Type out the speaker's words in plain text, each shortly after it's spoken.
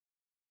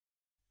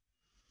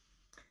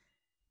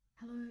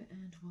Hello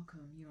and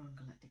welcome. You're on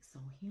Galactic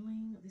Soul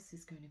Healing. This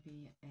is going to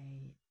be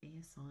a air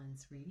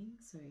signs reading.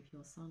 So if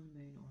your sun,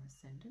 moon or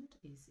ascendant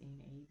is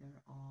in either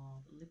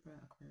of Libra,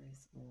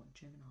 Aquarius or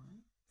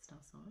Gemini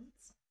star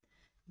signs,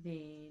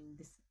 then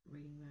this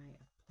reading may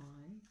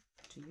apply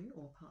to you,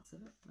 or parts of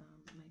it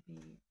may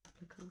be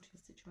applicable to your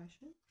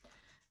situation.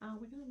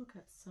 We're going to look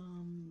at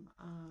some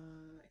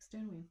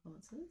external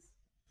influences,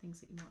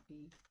 things that you might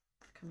be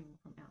coming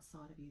from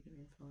outside of you that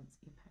are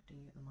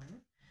impacting you at the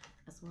moment,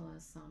 as well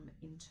as some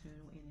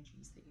internal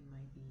energies that you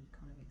may be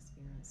kind of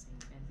experiencing,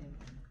 and then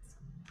we're going to look at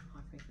some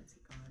high frequency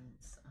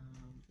guidance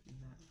that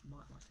you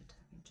might like to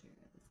tap into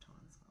at this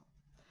time as well.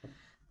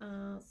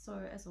 So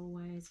as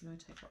always,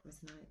 take what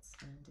resonates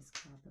and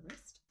discard the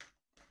rest.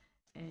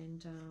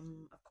 And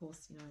of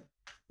course,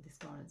 this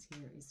guidance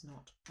here is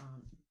not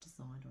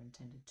designed or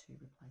intended to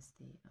replace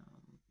the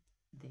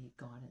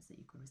guidance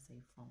that you could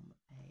receive from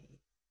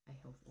a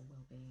health or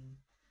well-being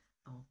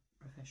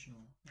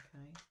professional.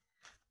 Okay,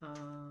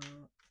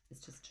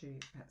 it's just to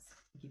perhaps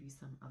give you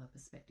some other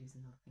perspectives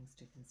and other things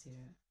to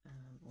consider,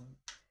 or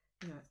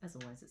as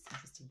always, it's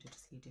interesting to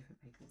just hear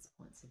different people's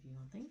points of view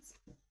on things,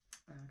 because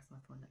I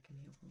find that can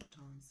be helpful at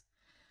times.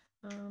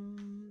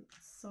 And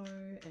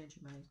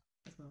you may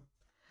as well.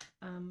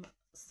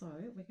 So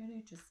we're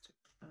going to just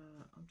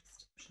I'm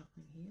just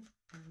shuffling here,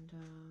 and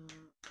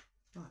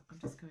right, I'm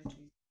just going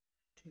to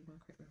do one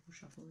quick riffle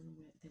shuffle, and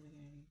then we're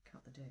going to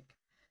cut the deck.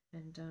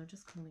 And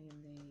just calling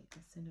in the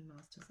Ascendant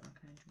Masters,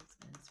 Archangels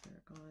and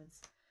Spirit Guides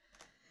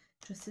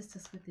to assist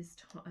us with this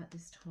at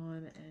this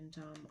time. And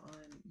I'm,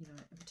 in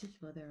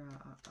particular, there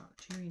are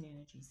Arcturian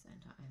energies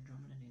and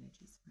Andromedan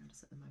energies around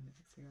us at the moment,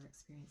 because we are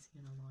experiencing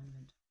an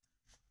alignment.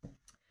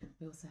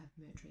 We also have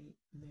Mercury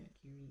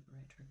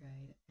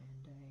retrograde,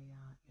 and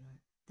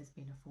there's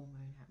been a full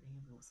moon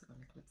happening, and we've also got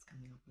an eclipse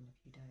coming up in a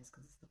few days,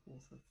 because it's the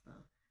 4th of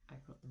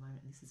April at the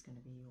moment, and this is going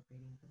to be your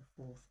reading for the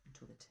 4th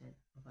until the 10th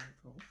of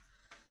April.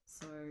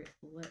 So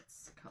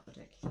let's cut the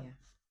deck here,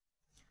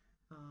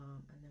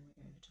 and then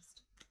we're going to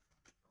just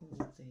pull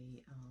the,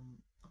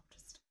 I'm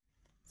just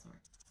going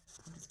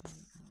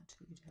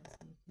to you guys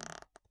so you can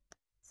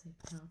see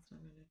the cards that I'm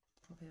going to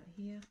pop out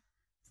here.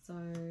 So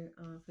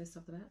first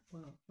off the bat,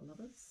 well, the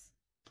Lovers,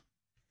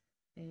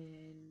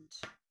 and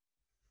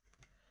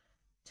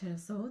Ten of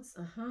Swords.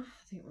 I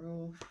think we're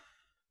all,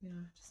 to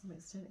some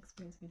extent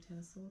experiencing a Ten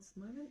of Swords at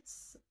the moment,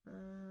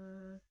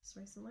 just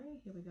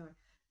recently. Here we go.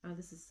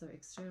 This is so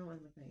external,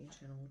 and we're going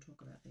internal. We'll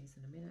talk about these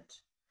in a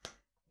minute.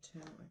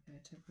 Internal, okay,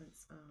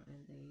 Temperance,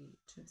 and the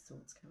Two of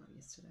Swords came up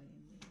yesterday in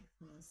the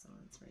fire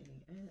signs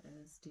reading, and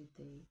as did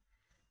the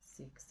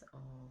Six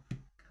of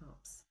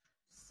Cups.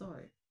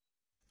 So,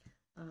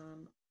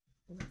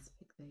 let's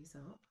pick these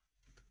up,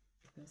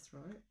 first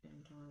row,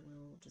 and I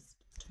will just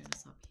turn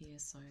us up here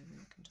so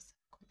we can just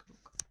have a quick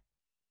look.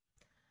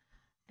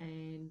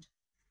 And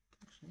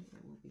actually,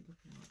 it will be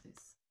looking like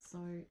this.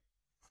 So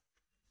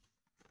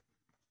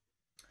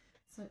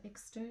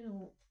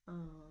external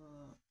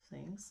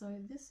things. So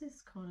this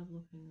is kind of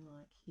looking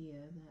like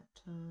here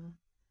that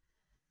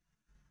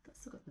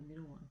let's look at the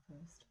middle one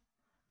first.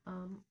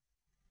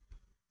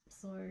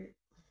 So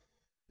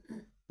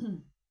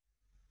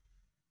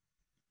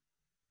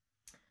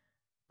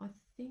I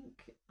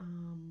think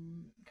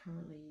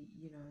currently,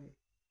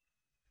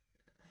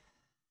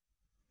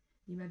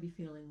 you may be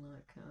feeling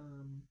like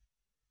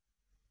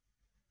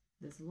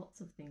there's lots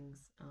of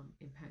things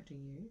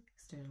impacting you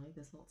externally.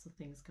 There's lots of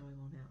things going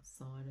on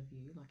outside of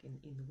you, like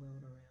in the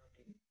world around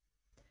you.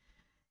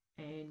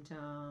 And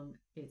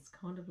it's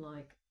kind of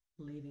like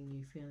leaving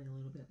you feeling a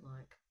little bit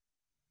like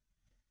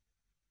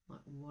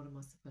what am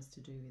I supposed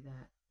to do with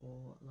that?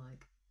 Or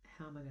like,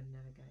 how am I going to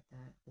navigate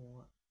that?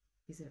 Or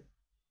is it,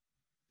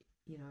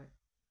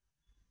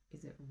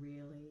 is it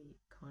really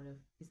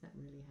is that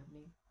really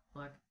happening?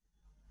 Like,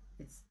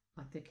 it's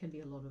like there can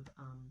be a lot of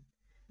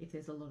if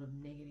there's a lot of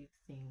negative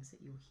things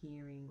that you're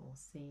hearing or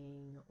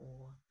seeing,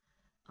 or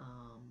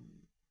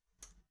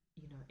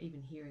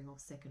even hearing off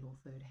second or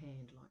third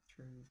hand, like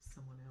through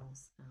someone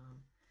else,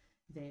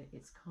 then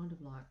it's kind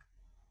of like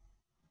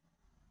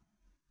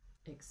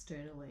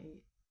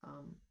externally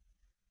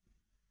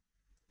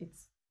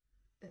it's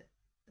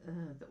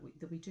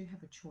that we do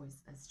have a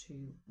choice as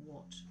to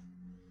what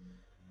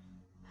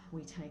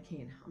we take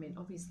in. I mean,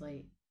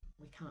 obviously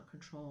we can't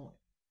control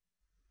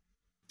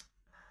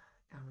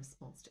our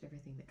response to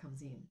everything that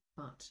comes in,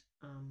 but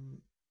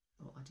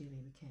well,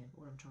 ideally we can. But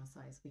what I'm trying to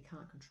say is we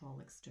can't control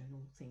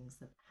external things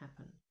that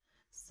happen.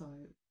 So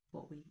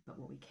what we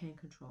can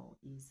control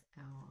is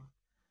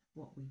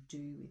what we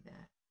do with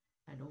that,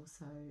 and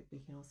also we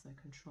can also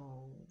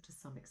control to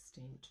some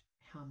extent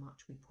how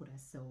much we put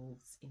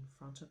ourselves in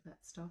front of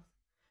that stuff,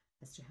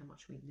 as to how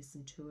much we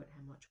listen to it,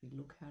 how much we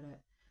look at it,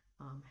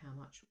 how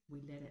much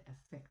we let it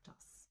affect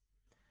us.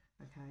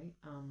 Okay,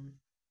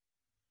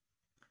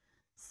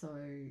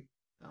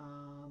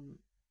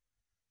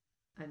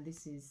 and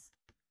this is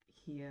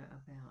here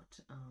about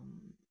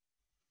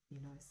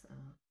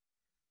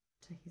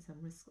taking some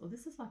risk. Or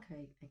this is like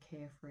a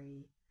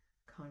carefree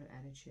kind of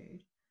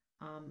attitude,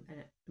 and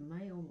it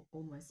may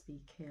almost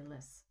be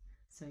careless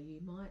So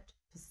you might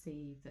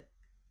perceive that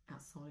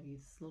outside of you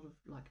there's a lot of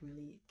like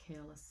really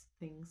careless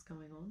things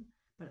going on,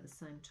 but at the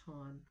same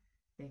time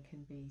there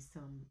can be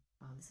some,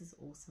 this is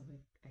also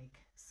a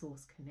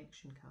source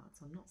connection card.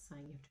 So I'm not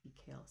saying you have to be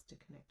careless to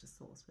connect to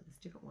source, but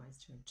there's different ways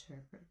to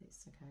interpret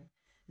this, okay?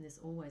 And there's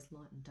always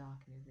light and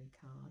dark in every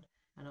card.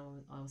 And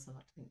I also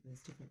like to think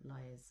there's different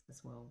layers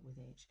as well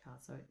within each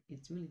card. So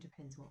it really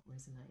depends what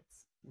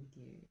resonates with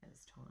you at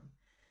this time.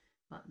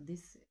 But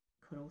this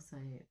could also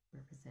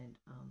represent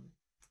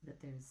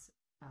that there's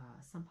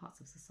some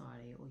parts of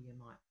society, or you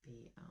might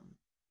be,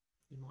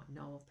 you might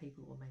know of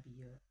people, or maybe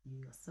you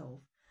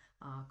yourself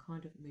are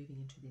kind of moving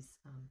into this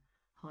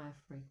higher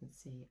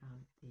frequency,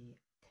 the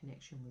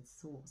connection with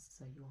source,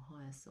 so your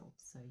higher self,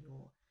 so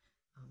your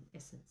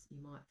essence.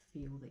 You might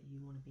feel that you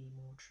want to be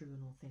more true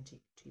and authentic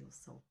to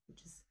yourself,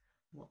 which is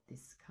what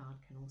this card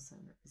can also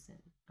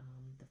represent.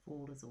 The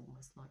Fool is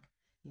almost like,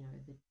 you know,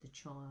 the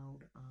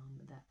child,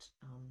 that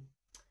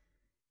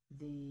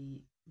the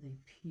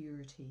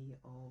purity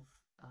of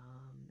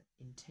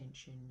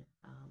intention,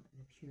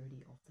 the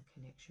purity of the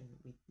connection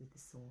with the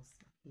source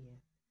here.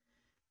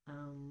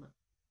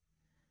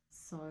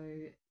 So,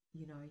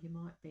 you know, you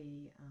might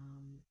be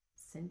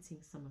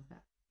sensing some of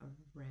that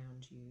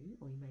around you,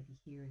 or you may be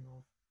hearing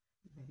of,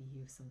 maybe you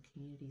have some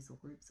communities or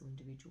groups or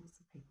individuals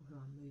of people who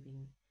are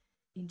moving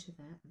into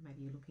that, and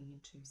maybe you're looking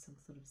into some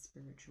sort of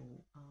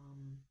spiritual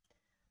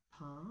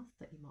path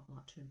that you might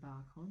like to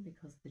embark on,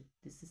 because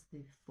this is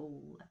the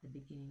Fool at the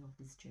beginning of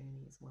this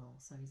journey as well.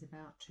 So he's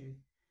about to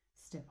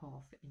step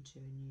off into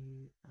a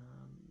new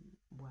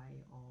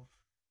way of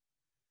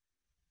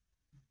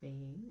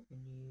being, a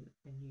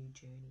new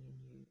journey,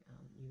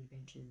 new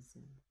adventures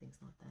and things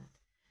like that,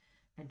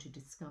 and to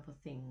discover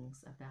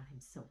things about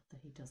himself that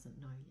he doesn't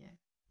know yet.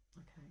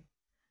 Okay,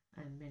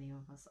 and many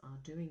of us are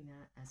doing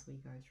that as we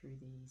go through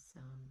these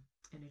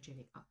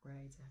energetic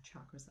upgrades. Our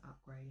chakras are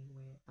upgrading,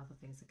 where other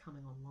things are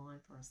coming online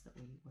for us that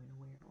we weren't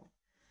aware of.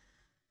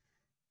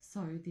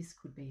 So this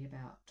could be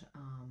about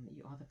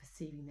you either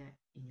perceiving that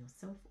in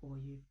yourself, or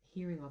you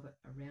hearing of it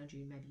around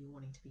you, maybe you're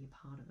wanting to be a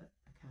part of it,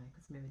 okay?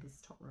 Because remember,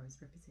 this top row is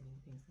representing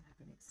things that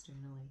happen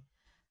externally.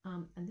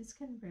 And this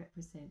can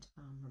represent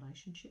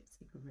relationships.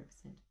 It could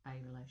represent a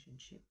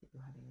relationship that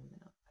you're having with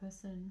another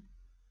person.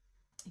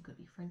 It could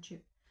be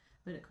friendship,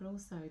 but it could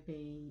also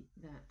be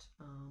that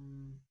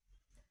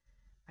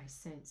a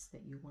sense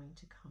that you're wanting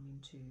to come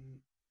into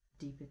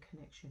deeper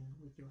connection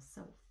with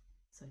yourself,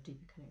 so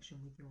deeper connection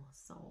with your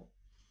soul.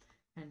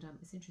 And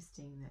it's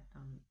interesting that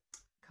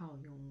Carl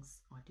Jung's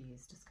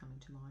ideas just come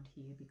into mind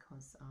here,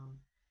 because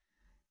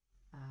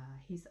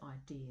his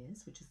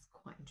ideas, which is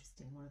quite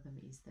interesting, one of them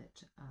is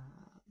that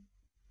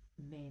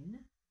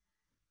men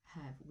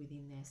have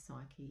within their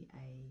psyche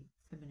a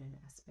feminine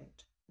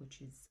aspect,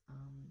 which is,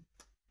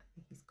 I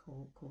think he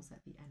calls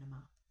that the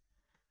anima.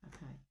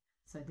 Okay,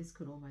 so this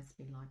could almost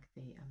be like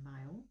a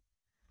male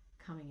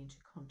coming into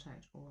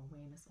contact or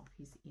awareness of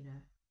his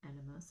inner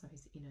anima, so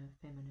his inner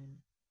feminine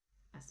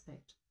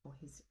aspect, or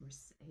his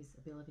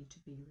ability to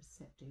be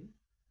receptive,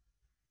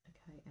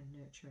 okay, and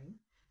nurturing,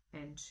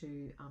 and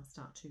to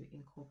start to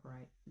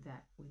incorporate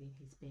that within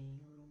his being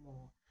a little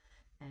more.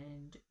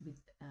 And with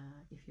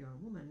if you're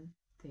a woman,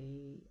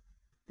 the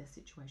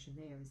situation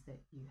there is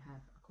that you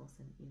have, of course,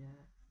 an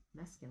inner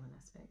masculine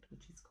aspect,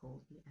 which is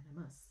called the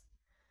animus.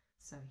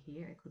 So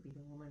here it could be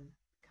the woman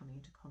coming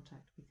into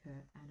contact with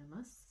her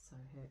animus, so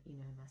her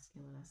inner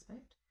masculine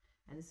aspect,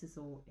 and this is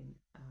all in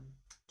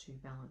to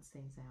balance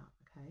things out,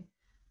 okay?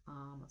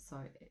 So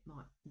it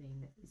might mean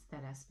that it's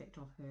that aspect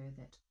of her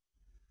that,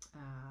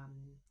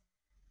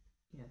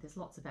 you know, there's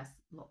lots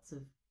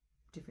of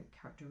different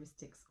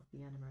characteristics of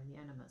the anima and the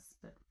animus,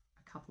 but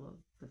a couple of,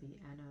 for the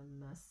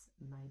animus,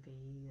 may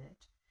be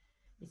that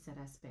it's that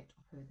aspect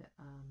of her that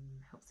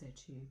helps her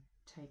to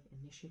take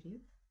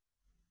initiative,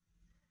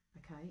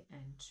 okay,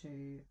 and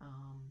to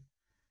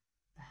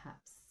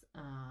perhaps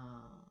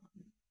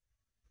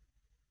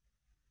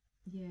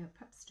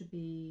perhaps to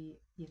be,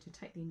 to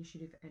take the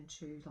initiative and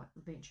to like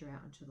venture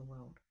out into the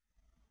world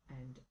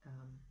and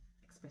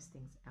express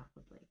things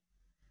outwardly.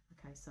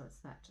 Okay, so it's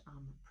that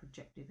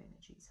projective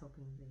energy. It's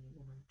helping the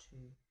woman to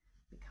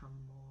become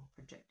more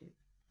projective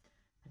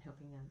and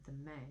helping the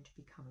man to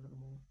become a little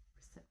more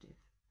receptive.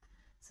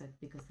 So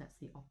because that's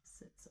the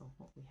opposites of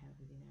what we have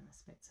within our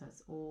aspect. So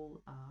it's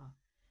all,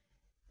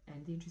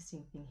 and the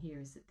interesting thing here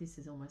is that this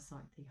is almost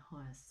like the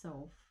higher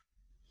self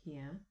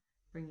here,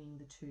 bringing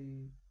the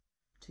two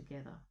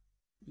together.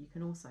 You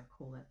can also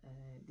call it,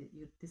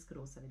 this could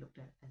also be looked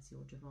at as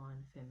your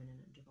divine feminine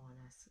and divine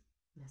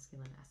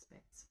masculine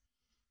aspects,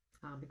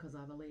 because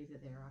I believe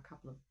that there are a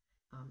couple of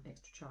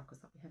extra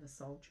chakras. Like we have a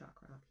soul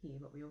chakra up here,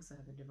 but we also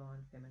have a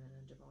divine feminine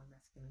and divine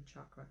masculine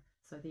chakra.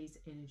 So these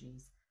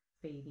energies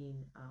feed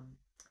in,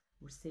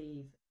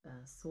 receive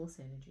source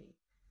energy,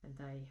 and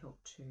they help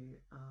to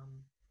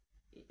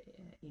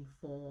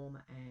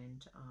inform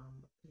and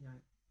you know,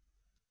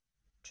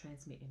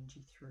 transmit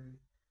energy through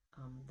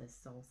the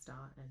soul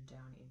star and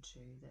down into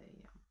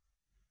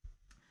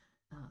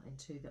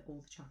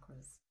all the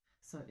chakras.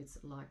 So it's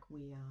like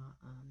we are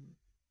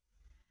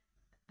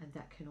and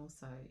that can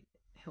also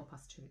help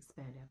us to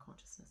expand our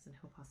consciousness and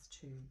help us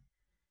to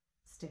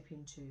step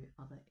into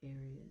other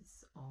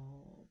areas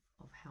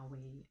of how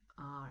we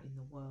are in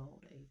the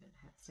world, even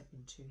step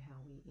into how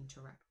we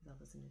interact with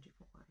others in a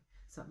different way.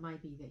 So it may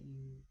be that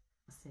you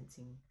are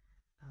sensing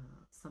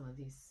some of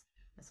this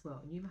as well,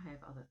 and you may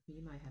have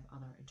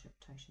other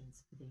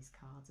interpretations for these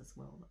cards as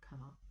well that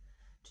come up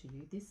to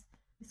you. This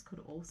could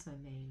also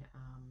mean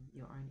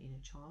your own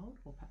inner child,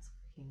 or perhaps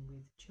working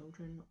with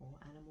children or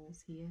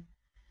animals here.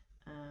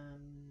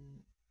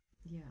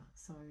 Yeah,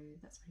 so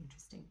that's pretty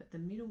interesting. But the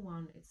middle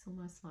one, it's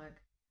almost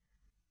like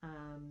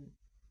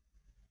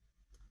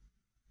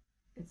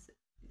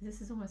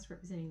this is almost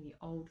representing the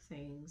old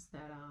things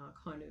that are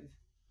kind of,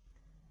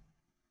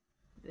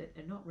 that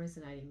are not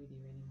resonating with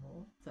you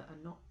anymore, that are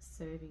not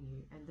serving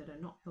you, and that are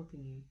not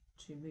helping you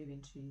to move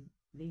into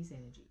these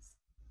energies.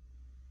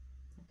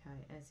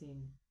 Okay, as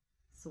in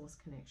source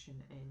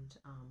connection and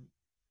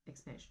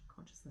expansion of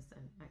consciousness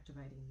and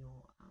activating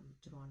your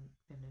divine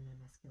feminine and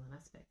masculine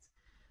aspects.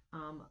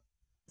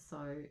 So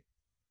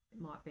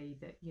it might be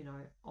that, you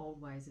know,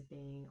 old ways of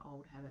being,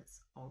 old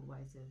habits, old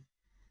ways of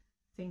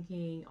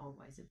thinking, old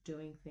ways of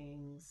doing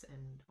things,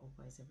 and old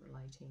ways of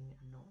relating,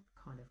 and not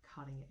kind of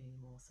cutting it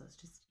anymore. So it's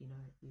just, you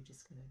know, you're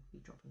just going to be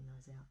dropping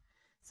those out.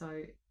 So,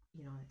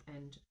 you know,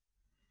 and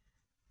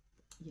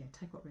yeah,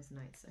 take what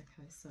resonates.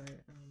 Okay, so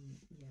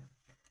yeah,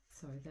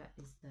 so that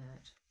is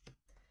that.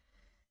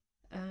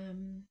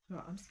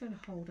 Right, I'm just going to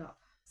hold up,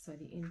 so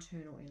the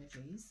internal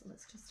energies,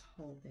 let's just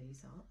hold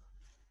these up.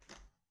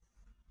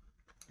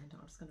 And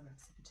I'm just going to have a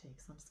sip of tea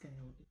because I'm just getting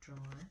a little bit dry.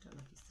 I don't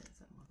know if you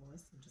sense that in my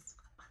voice. I'm just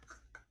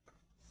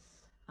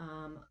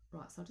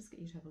right, so I'll just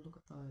get you to have a look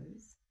at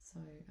those.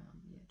 So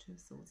yeah, Two of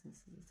Swords, and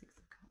this is the Six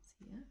of Cups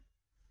here.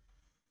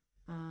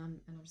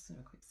 And I'm just going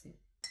to quick sip.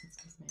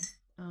 Excuse me.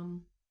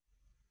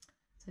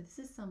 So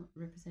this is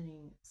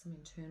representing some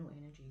internal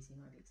energies you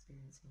might be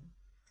experiencing.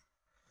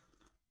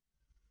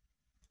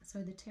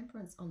 So the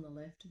Temperance on the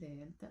left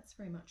there, that's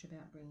very much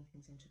about bringing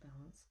things into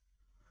balance,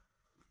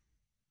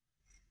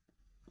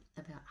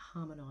 about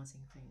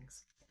harmonizing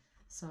things.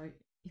 So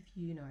if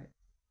you know,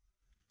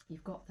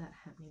 you've got that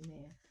happening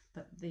there,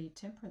 but the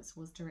Temperance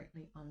was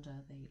directly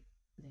under the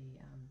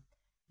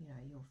you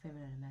know, your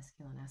feminine and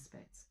masculine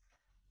aspects,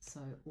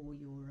 so, or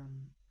your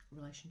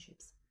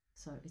relationships.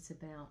 So it's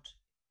about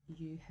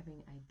you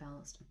having a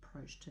balanced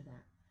approach to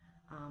that.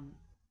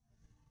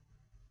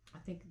 I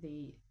think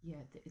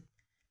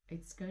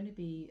it's going to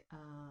be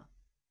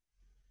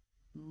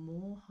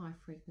more high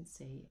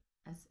frequency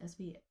as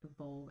we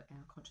evolve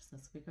our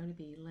consciousness. We're going to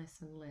be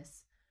less and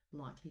less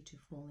likely to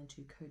fall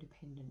into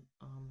codependent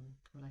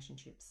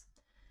relationships,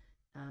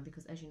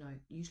 because, as you know,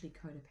 usually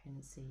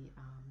codependency,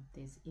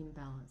 there's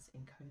imbalance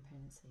in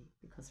codependency,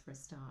 because for a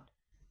start,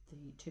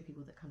 the two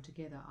people that come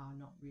together are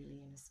not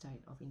really in a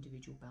state of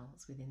individual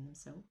balance within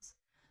themselves.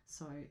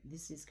 So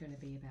this is going to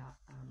be about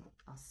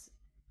us,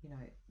 you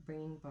know,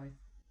 bringing both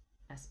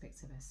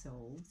aspects of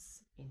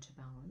ourselves into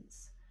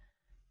balance,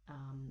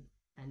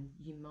 and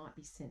you might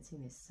be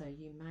sensing this. So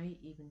you may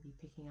even be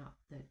picking up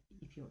that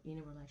if you're in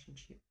a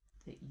relationship,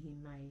 that you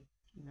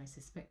may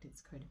suspect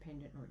it's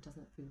codependent, or it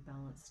doesn't feel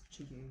balanced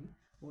to you,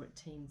 or it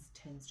tends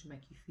to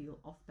make you feel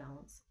off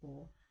balance,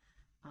 or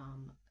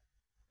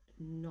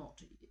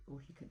not, or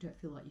if you don't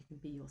feel like you can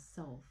be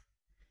yourself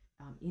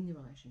in the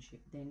relationship,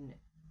 then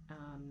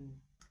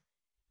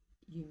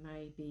you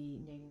may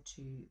be needing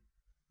to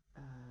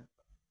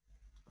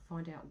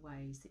find out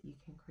ways that you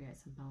can create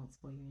some balance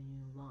for you in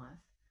your life,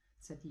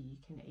 so that you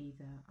can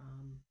either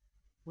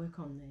work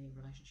on the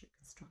relationship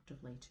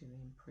constructively to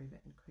improve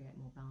it and create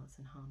more balance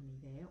and harmony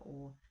there,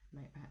 or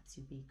perhaps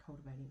you'll be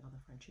cultivating other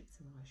friendships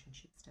and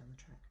relationships down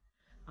the track.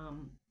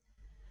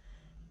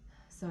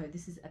 So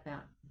this is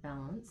about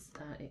balance.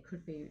 It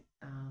could be,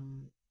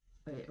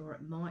 or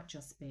it might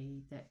just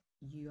be that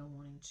you are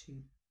wanting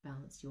to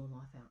balance your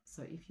life out.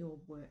 So if your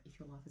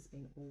life has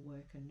been all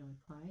work and no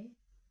play,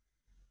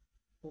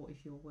 or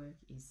if your work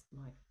is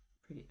like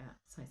pretty,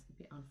 say it's a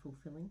bit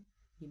unfulfilling,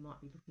 you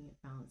might be looking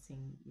at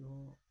balancing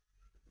your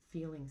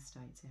feeling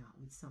states out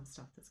with some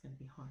stuff that's going to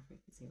be high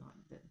frequency,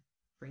 like that,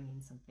 bring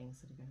in some things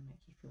that are going to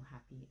make you feel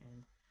happy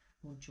and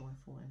more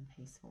joyful and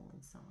peaceful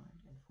inside,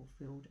 and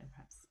fulfilled, and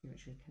perhaps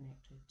spiritually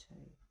connected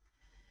too.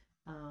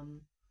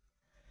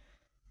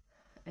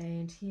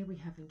 And here we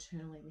have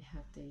internally, we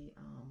have the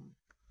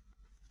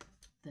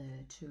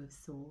Two of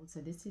Swords.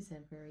 So this is a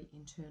very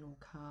internal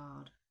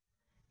card.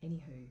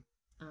 Anywho,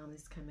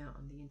 this came out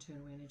on the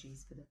internal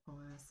energies for the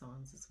fire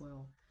signs as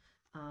well.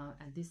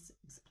 And this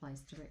was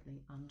placed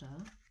directly under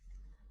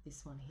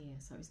this one here.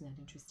 So isn't that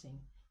interesting?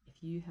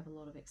 If you have a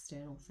lot of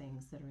external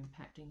things that are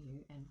impacting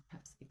you and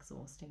perhaps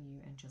exhausting you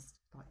and just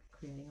like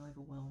creating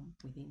overwhelm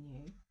within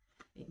you,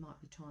 it might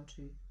be time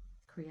to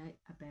create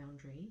a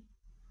boundary,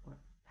 or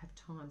have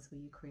times where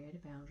you create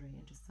a boundary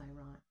and just say,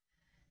 right,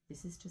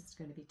 this is just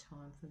going to be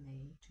time for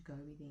me to go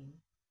within,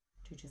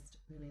 to just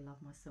really love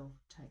myself,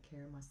 take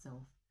care of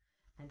myself,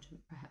 and to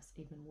perhaps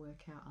even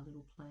work out a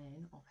little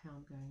plan of how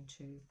I'm going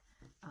to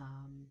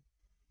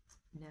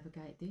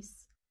navigate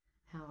this,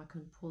 how I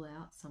can pull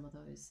out some of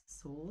those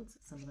swords,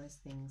 some of those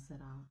things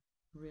that are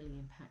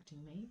really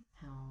impacting me,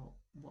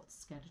 what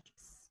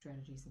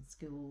strategies and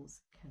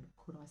skills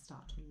could I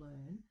start to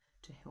learn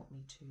to help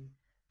me to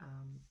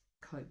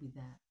cope with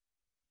that.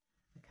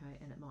 Okay,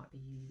 and it might be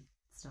you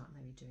start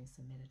maybe doing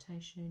some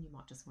meditation. You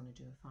might just want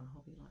to do a fun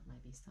hobby like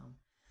maybe some,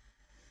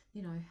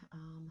 you know,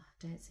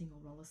 dancing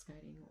or roller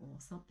skating or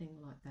something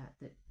like that,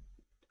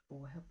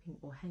 or helping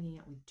or hanging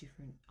out with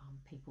different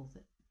people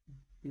that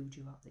build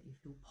you up, that you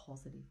feel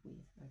positive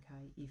with.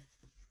 Okay, if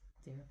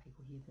there are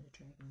people here that are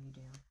dragging you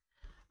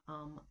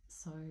down.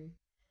 So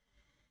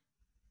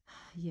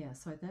yeah,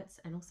 so that's,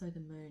 and also the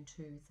moon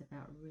too, is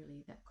about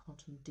really that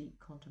deep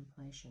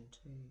contemplation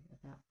too,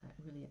 about that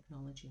really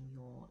acknowledging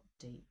your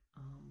deep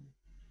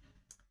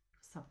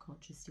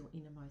subconscious, your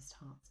innermost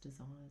heart's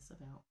desires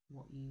about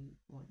what you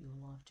want your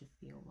life to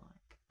feel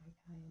like.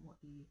 Okay, and what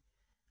you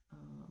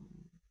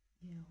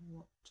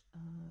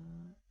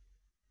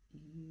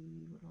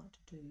you would like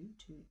to do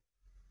to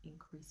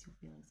increase your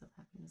feelings of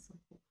happiness and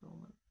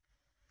fulfillment.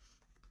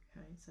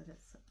 Okay, so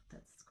that's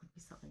could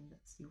be something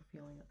that's you're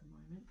feeling at the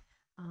moment.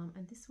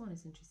 And this one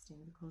is interesting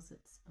because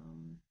it's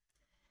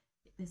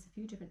there's a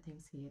few different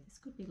things here. This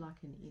could be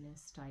like an inner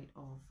state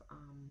of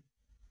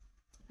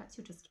perhaps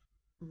you're just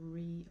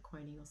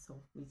reacquainting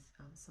yourself with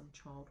some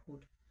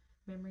childhood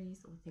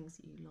memories or things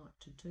that you like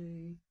to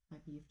do.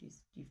 Maybe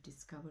you've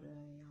discovered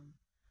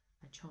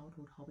a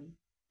childhood hobby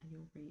and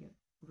you're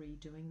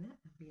redoing that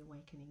and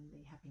reawakening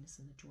the happiness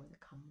and the joy that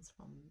comes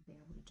from being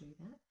able to do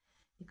that.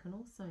 It can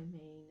also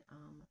mean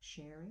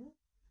sharing,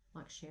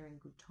 like sharing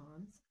good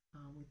times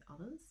with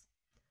others,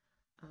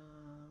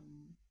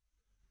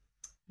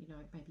 you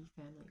know, maybe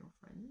family or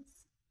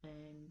friends,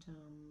 and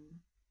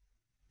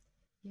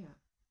yeah,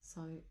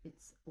 so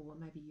it's, or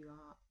maybe you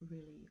are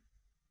really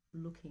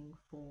looking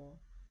for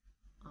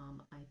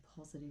a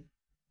positive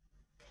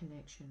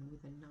connection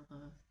with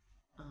another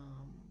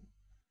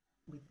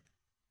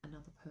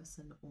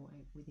person or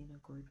within a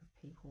group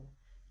of people.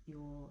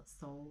 Your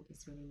soul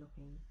is really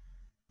looking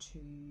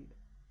to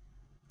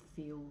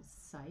feel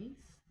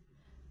safe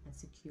and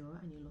secure,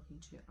 and you're looking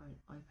to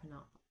open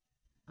up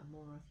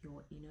more of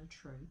your inner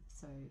truth.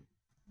 So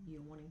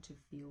you're wanting to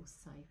feel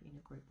safe in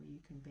a group where you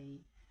can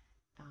be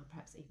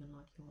perhaps even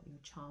like your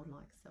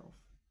childlike self,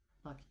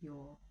 like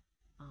your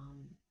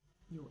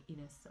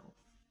inner self.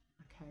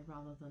 Okay,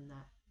 rather than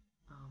that,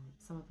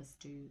 some of us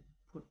do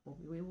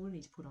we all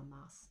need to put on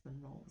masks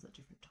and roles at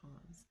different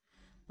times.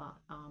 But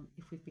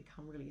if we've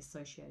become really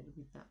associated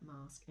with that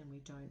mask and we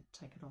don't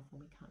take it off,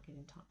 and we can't get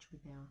in touch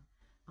with our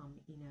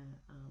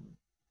inner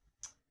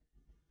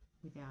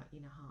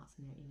hearts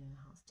and our inner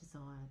heart's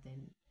desire,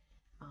 then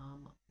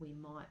we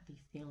might be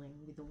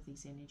feeling with all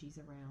these energies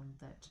around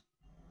that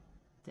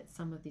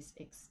some of this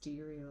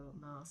exterior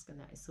mask and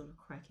that is sort of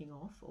cracking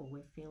off, or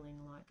we're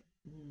feeling like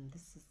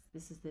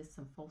there's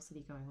some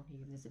falsity going on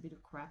here, and there's a bit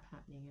of crap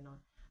happening, and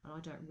I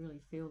don't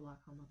really feel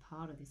like I'm a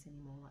part of this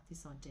anymore, like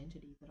this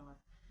identity that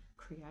I've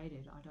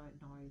created, I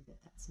don't know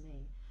that that's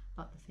me.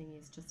 But the thing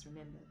is, just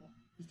remember that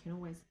you can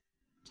always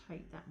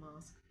take that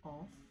mask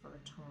off for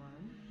a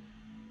time,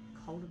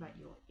 cultivate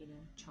your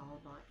inner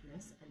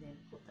childlikeness, and then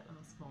put that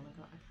mask on and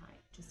go, okay,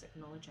 just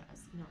acknowledge it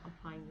as, you know, I'm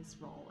playing this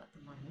role at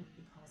the moment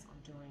because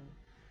I'm doing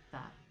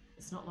that.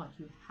 It's not like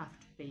you have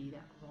to be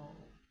that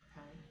role.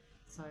 Okay,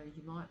 so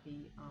you might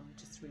be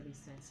just really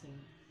sensing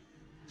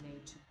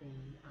need to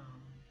be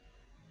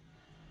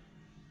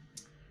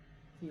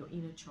for your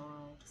inner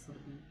child to sort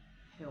of be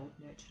held,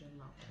 nurtured and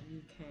loved, and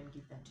you can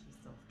give that to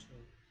yourself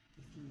too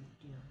if you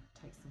know,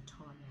 take some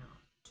time out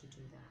to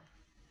do that,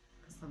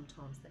 because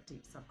sometimes that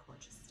deep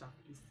subconscious stuff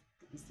is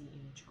the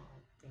inner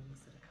child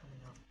things that are coming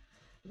up.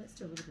 Let's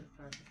do a little bit of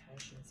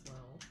clarification as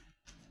well.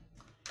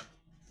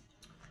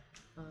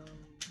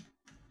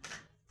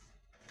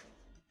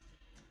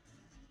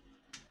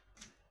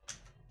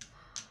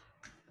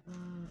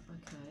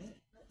 Okay,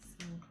 let's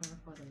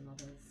clarify the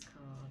Lovers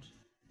card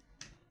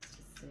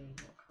to see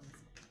what comes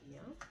up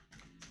here.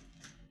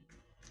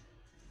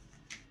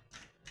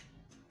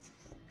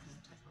 Okay,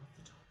 take off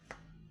the top.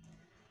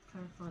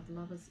 Clarified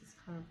Lovers is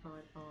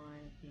clarified by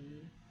the,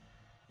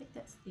 I think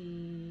that's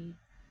the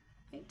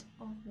 8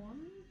 of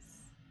Wands.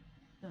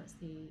 No, it's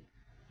the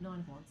 9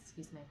 of Wands,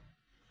 excuse me.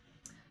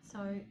 So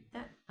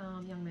that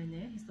young man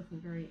there, he's looking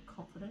very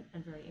confident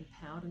and very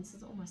empowered, and this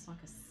is almost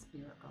like a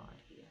spirit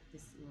guide here,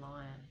 this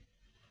lion.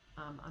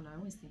 And I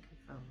always think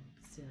of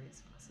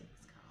Sirius when I see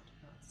this card,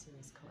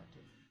 Sirius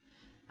Collective.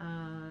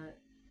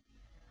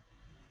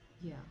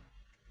 Yeah,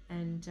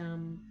 and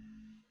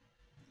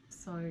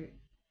so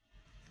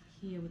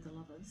here with the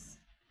Lovers,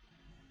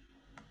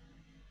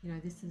 you know,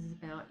 this is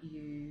about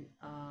you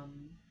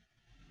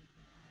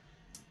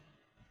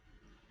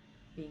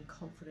being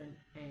confident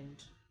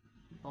and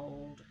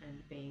bold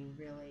and being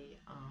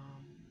really,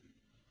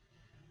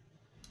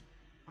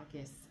 I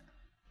guess,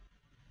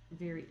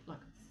 very like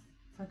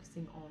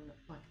focusing on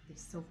like the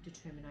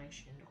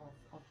self-determination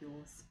of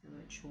your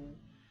spiritual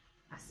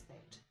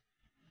aspect,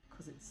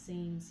 because it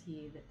seems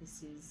here that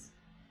this is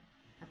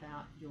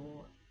about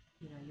your,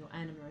 you know, your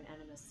anima and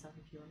animus. So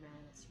if you're a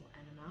man, it's your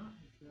anima.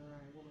 If you're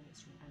a woman,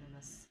 it's your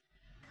animus,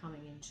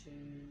 coming into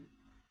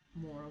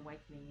more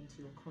awakening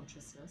into your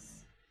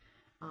consciousness.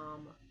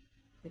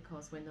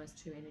 Because when those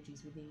two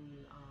energies within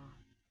you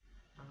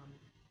are,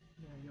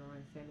 you know, your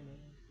own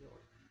feminine, your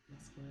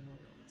masculine, or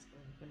your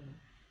masculine and feminine,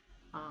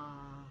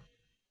 are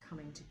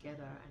coming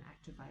together and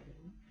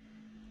activating,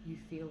 you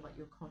feel like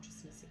your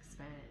consciousness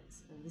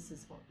expands. And this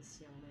is what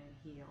this young man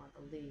here, I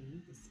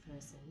believe, this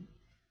person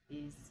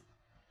is.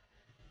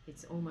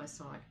 It's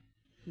almost like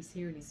he's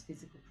here in his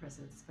physical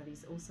presence, but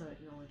he's also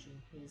acknowledging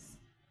his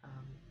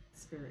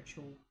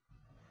spiritual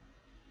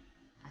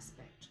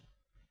aspect.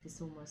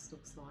 This almost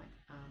looks like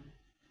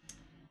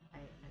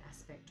an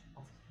aspect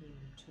of him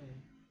too.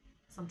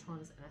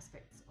 Sometimes an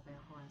aspect of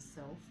our higher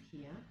self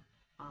here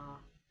are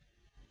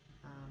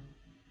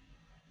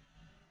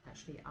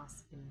actually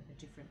us in a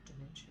different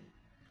dimension.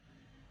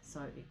 So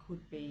it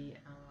could be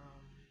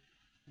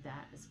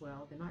that as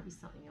well. There might be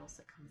something else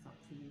that comes up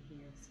for you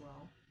here as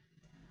well.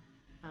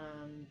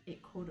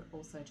 It could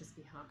also just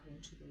be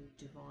hearkening to the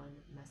divine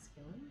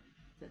masculine,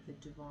 that the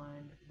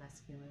divine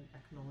masculine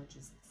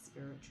acknowledges the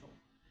spiritual.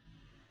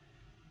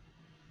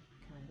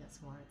 Okay,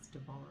 that's why it's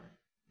divine.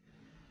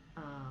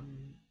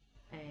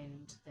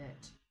 And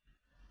that,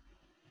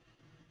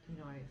 you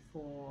know,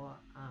 for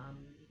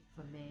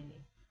men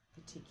in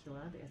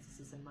particular, because this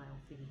is a male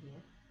figure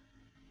here,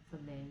 for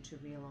men to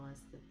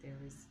realise that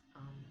there is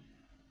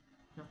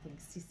nothing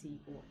sissy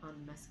or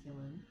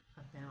unmasculine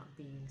about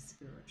being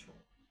spiritual,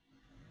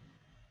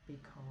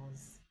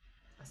 because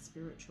a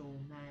spiritual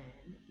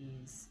man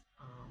is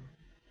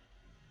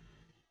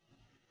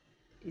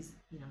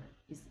you know,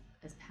 is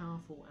as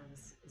powerful and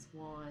as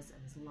wise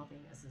and as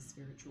loving as a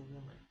spiritual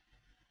woman.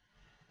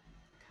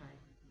 Okay,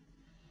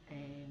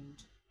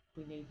 and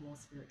we need more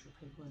spiritual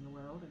people in the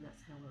world, and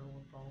that's how we're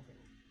all evolving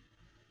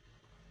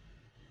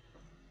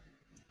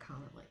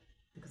currently,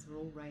 because we're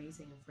all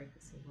raising in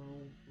frequency, we're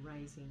all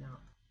raising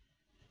up,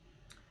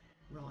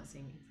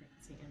 rising in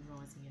frequency and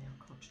rising in our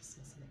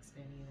consciousness and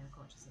expanding in our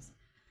consciousness.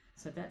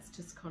 So that's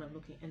just kind of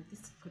looking, and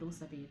this could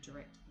also be a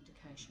direct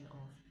indication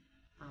of,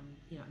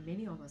 you know,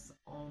 many of us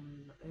on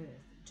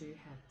Earth do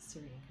have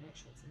Syrian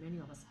connections, and many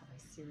of us have a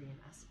Syrian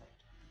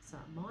aspect. So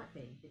it might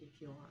be that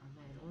if you're a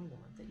man or a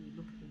woman, that you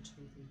look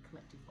into the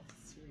collective of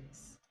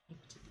Sirius in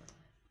particular.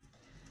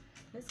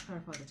 Let's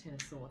clarify the Ten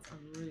of Swords.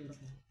 I'm really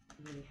looking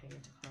really here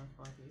to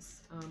clarify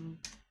this.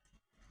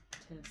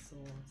 Ten of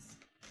Swords.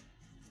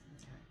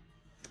 Okay.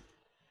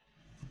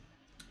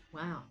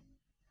 Wow.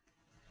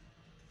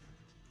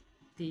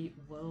 The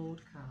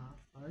World card,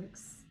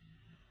 folks.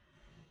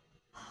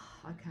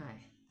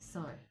 Okay,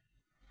 so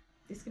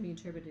this can be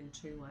interpreted in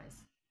two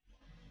ways.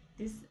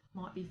 This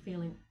might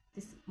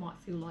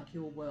feel like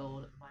your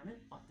world at the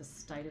moment, like the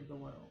state of the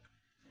world.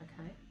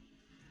 Okay,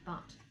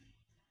 but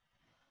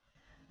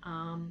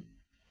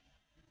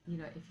you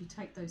know, if you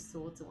take those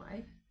swords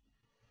away,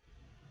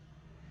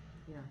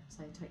 you know,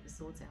 say you take the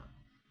swords out,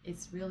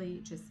 it's really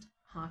just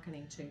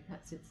hearkening to,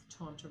 perhaps it's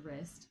time to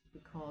rest,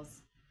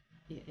 because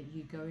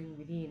you going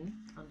within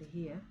under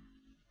here,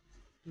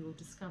 you will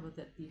discover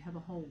that you have a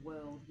whole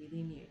world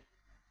within you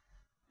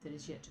that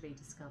is yet to be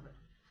discovered.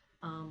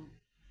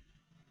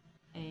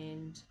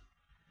 And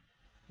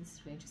this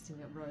is really interesting,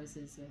 that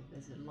roses,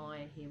 there's a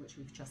lion here, which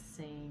we've just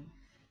seen,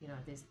 you know,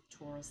 there's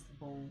Taurus, the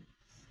bull,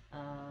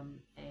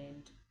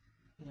 and,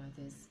 you know,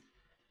 this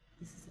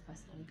is a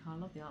fascinating card.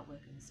 I love the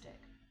artwork in this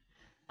deck.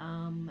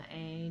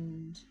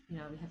 And, you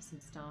know, we have some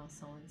star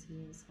signs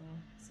here as well,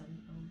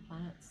 some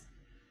planets.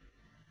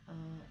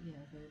 Yeah,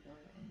 Virgo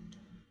and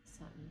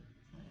Saturn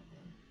planet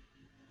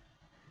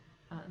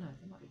there. No,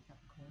 there might be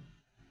Capricorn.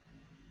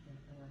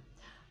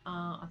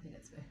 I think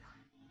it's Virgo.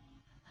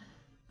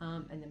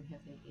 And then we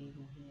have the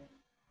eagle here.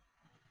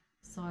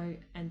 So,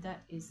 and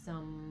that is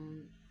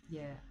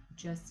yeah,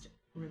 just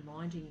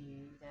reminding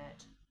you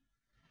that,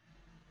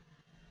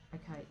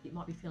 okay, it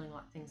might be feeling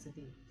like things are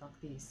like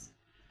this,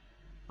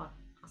 but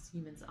us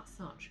humans are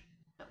such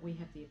that we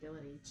have the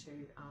ability to,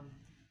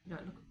 you know,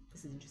 look,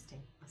 this is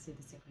interesting. I see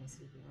the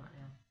synchronicity here right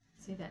now.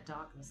 See that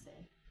darkness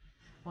there?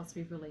 Once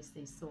we've released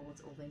these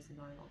swords, all these are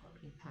no longer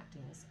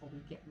impacting us, or we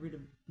get rid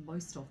of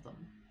most of them,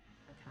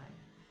 okay,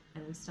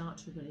 and we start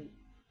to really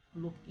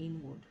look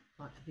inward,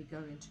 like we go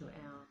into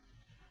our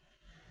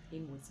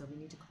inward, so we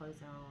need to close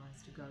our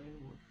eyes to go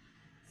inward.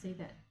 See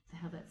that,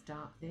 how that's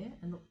dark there?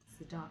 And look, it's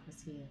the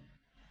darkness here.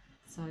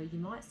 So you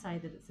might say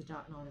that it's the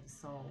dark night of the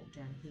soul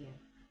down here,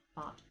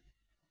 but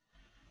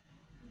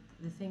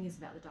the thing is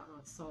about the dark night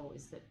of the soul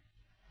is that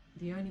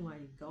the only way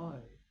to go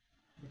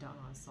the dark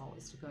night of the soul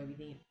is to go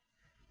within.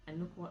 And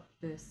look what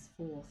bursts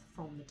forth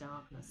from the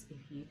darkness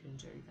if you can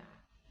do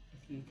that,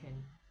 if you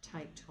can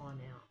take time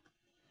out.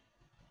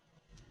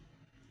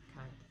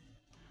 Okay,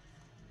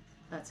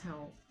 that's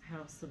how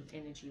sort of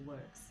energy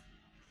works,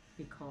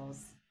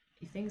 because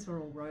if things were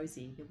all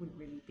rosy, there wouldn't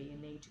really be a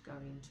need to go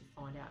in to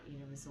find out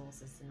inner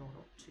resources in order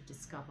to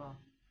discover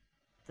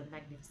the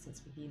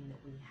magnificence within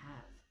that we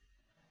have.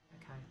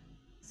 Okay,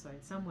 so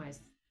in some ways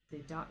the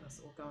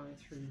darkness, or going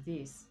through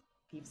this,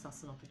 gives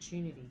us an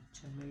opportunity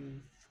to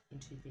move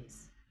into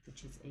this,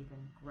 which is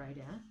even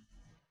greater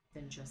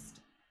than just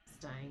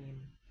staying in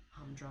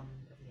humdrum,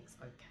 everything's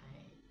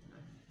okay, you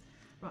know.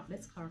 Right,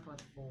 let's clarify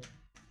the Fool.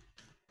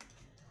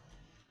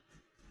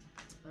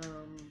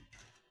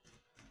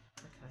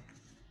 Okay,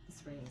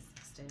 this reading is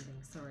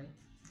extending, sorry.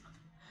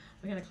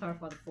 We're going to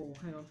clarify the Fool,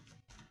 hang on.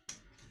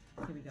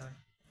 Here we go,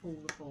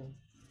 the Fool.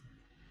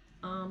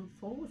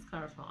 Fool was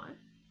clarified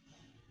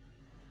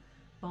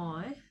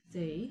by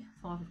the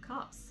Five of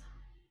Cups.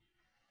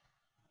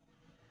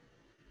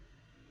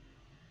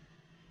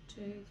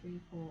 2, 3,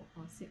 4,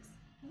 5, 6.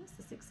 Where's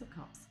the Six of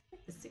Cups? I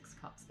think the 6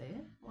 cups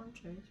there. 1,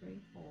 2,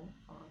 3, 4,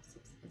 5,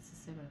 6. It's the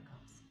 7 of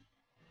Cups.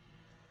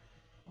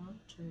 1,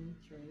 2,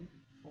 3,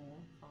 4,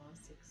 5,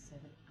 6,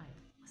 7, 8. I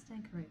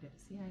stand corrected.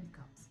 It's the 8 of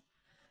Cups.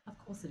 Of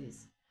course it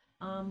is.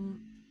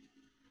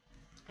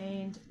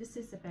 And this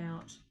is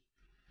about,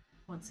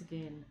 once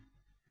again,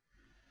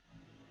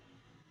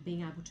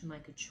 being able to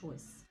make a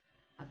choice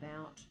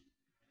about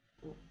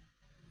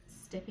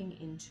stepping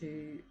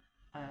into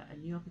a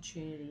new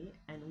opportunity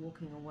and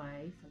walking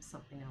away from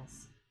something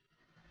else.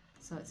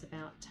 So it's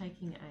about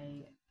taking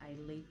a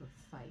leap of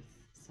faith,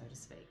 so to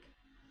speak.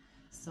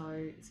 So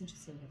it's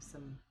interesting we have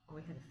some, oh,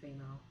 we had a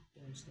female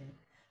image there,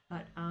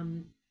 but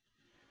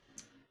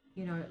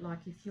you know,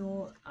 like if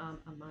you're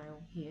a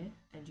male here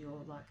and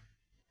you're like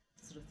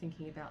sort of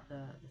thinking about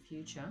the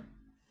future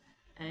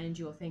and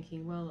you're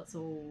thinking, well, it's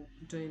all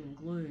doom and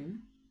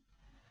gloom,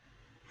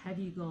 have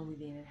you gone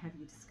within and have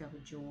you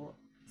discovered your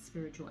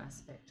spiritual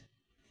aspect?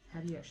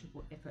 Have you actually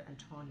put effort and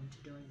time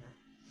into doing that?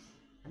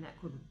 And that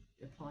could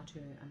apply to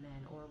a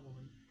man or a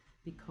woman,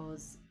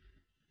 because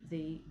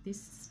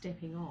this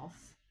stepping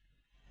off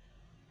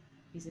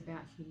is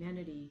about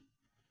humanity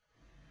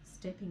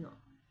stepping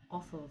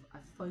off of a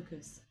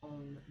focus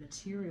on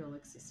material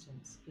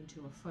existence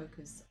into a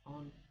focus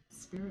on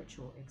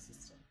spiritual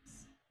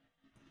existence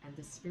and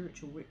the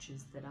spiritual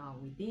riches that are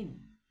within,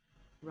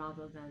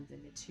 rather than the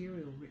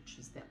material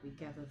riches that we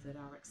gather that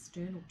are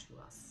external to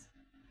us.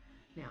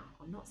 Now,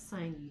 I'm not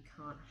saying you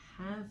can't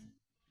have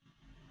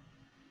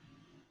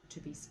to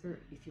be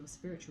if you're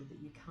spiritual, that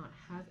you can't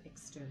have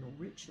external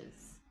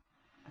riches,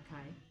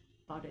 okay?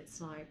 But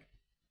it's like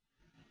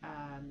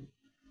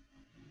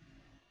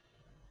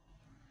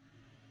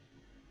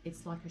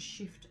a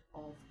shift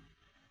of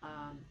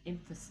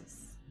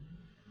emphasis.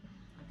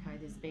 Okay,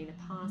 there's been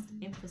a past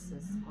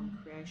emphasis on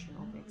creation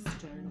of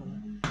external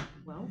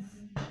wealth.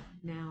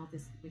 Now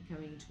we're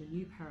going into a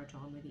new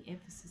paradigm where the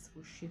emphasis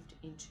will shift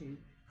into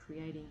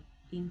creating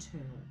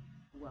internal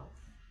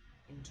wealth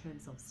in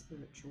terms of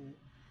spiritual,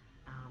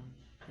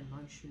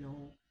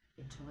 emotional,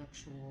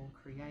 intellectual,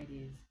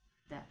 creative,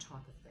 that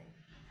type of thing.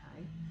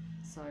 Okay,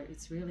 so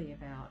it's really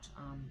about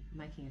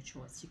making a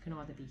choice. You can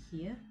either be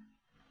here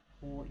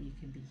or you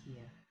can be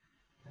here.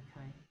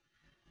 Okay,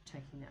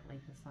 taking that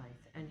leap of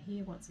faith. And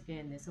here, once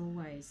again, there's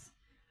always,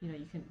 you know,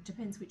 you can,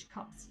 depends which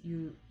cups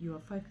you are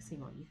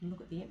focusing on. You can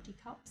look at the empty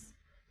cups,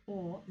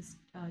 or this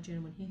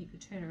gentleman here, he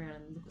could turn around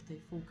and look at the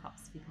full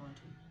cups behind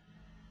him.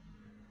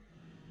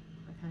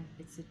 Okay,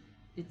 it's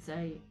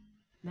a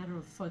matter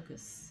of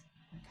focus.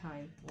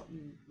 Okay, what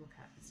you look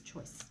at is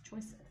choice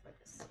and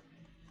focus,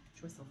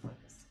 choice or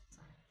focus.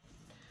 Sorry.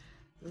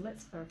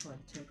 Let's clarify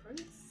the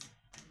Temperance.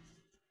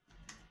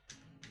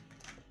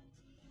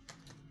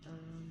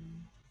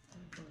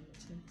 Clarifying the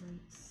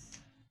Temperance.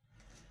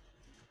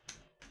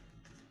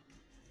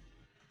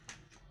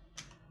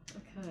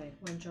 Okay,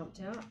 one jumped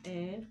out,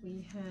 and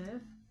we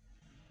have,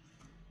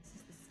 this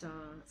is the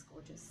Star. It's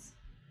gorgeous.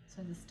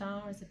 So the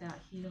Star is about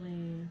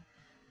healing.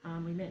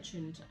 We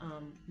mentioned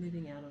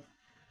moving out of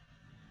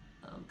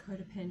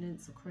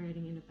codependence or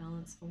creating inner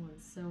balance for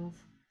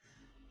oneself.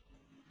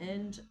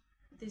 And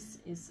this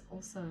is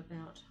also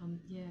about,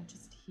 yeah,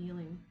 just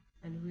healing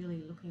and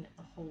really looking at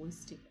the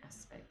holistic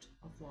aspect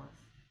of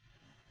life.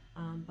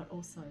 But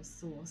also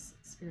Source,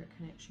 Spirit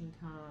Connection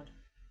card,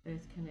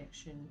 Earth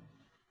Connection,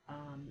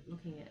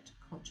 looking at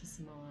conscious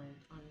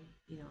mind,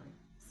 you know,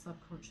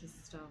 subconscious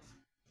stuff,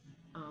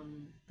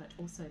 but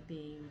also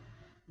being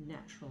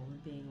natural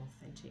and being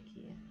authentic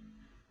here,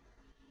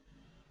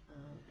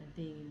 and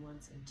being in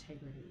one's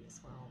integrity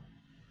as well.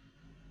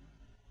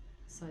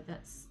 So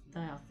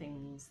they are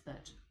things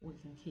that we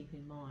can keep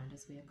in mind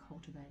as we are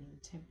cultivating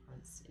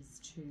Temperance, is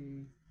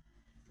to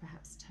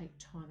perhaps take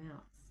time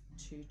out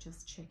to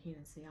just check in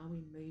and see, are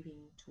we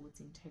moving towards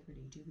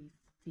integrity? Do we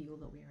feel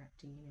that we're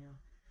acting in our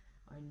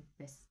own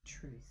best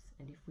truth?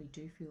 And if we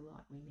do feel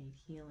like we need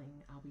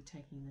healing, are we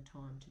taking the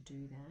time to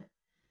do that?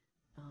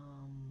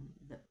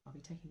 Are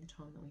we taking the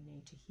time that we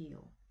need to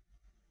heal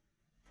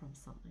from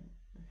something?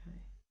 Okay.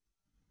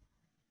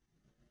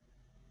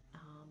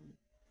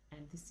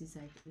 And this is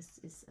sorry,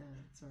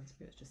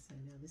 Spirit's just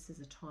saying now, this is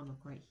a time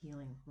of great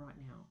healing right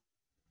now,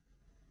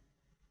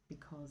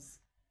 because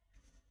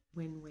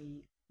when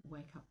we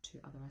wake up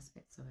to other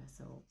aspects of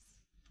ourselves,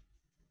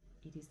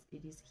 it is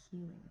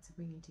healing. It's a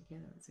bringing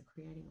together. It's a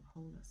creating of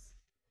wholeness.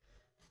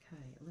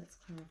 Okay, let's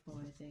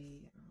clarify the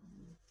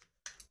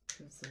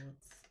Two of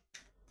Swords.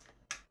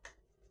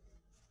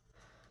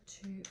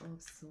 Two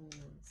of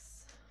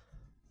Swords.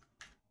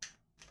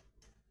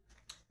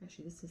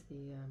 Actually, this is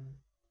the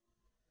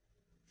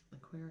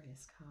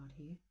Aquarius card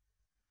here.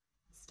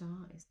 The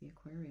star is the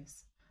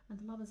Aquarius. And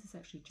the Lovers is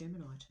actually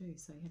Gemini too.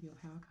 So you have your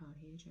power card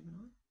here,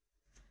 Gemini.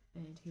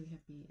 And here we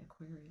have the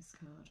Aquarius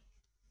card.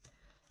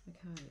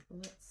 Okay,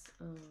 let's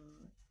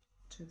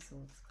Two of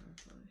Swords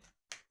clarify.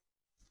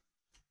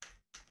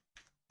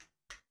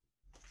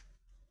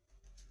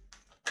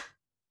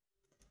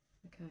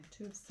 Okay,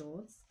 Two of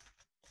Swords.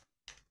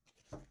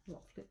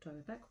 What flipped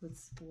over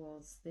backwards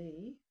was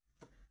the,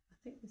 I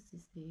think this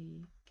is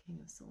the King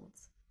of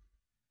Swords.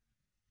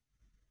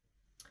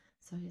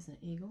 So here's an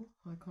eagle,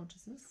 high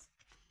consciousness.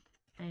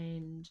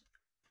 And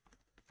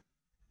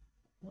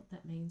what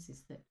that means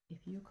is that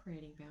if you're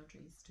creating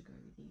boundaries to go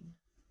within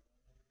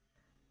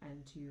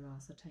and you are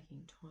so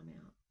taking time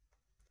out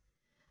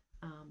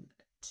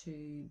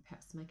to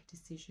perhaps make a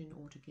decision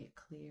or to get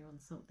clear on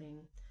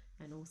something,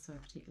 and also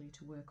particularly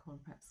to work on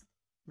perhaps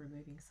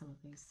removing some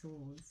of these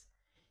swords,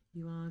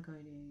 you are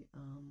going to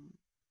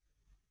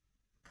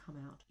come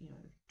out, you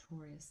know,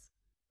 victorious.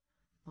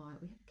 By,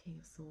 we have a King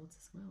of Swords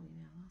as well in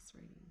our last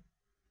reading.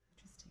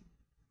 Interesting.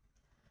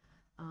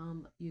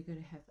 You're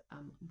going to have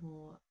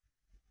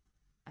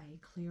a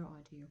clear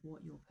idea of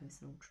what your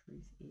personal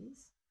truth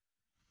is.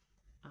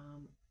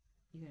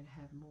 You're going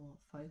to have more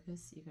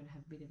focus. You're going to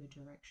have a bit of a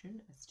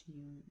direction as to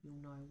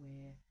you'll know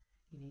where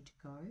you need to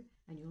go,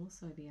 and you'll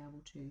also be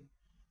able to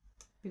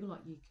feel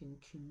like you can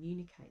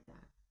communicate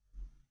that.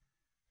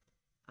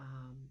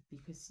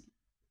 Because,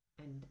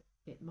 and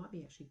it might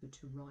be actually good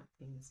to write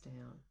things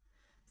down.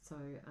 So,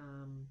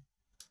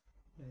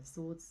 you know,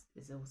 Swords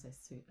is also a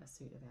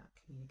suit about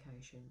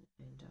communication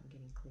and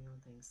getting clear on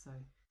things. So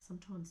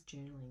sometimes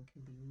journaling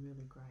can be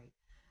really great,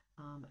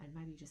 and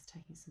maybe just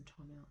taking some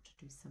time out to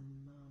do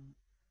some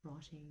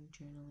writing,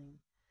 journaling,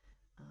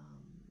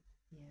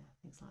 yeah,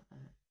 things like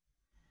that.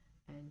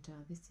 And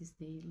this is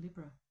the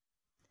Libra.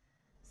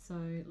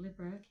 So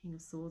Libra, King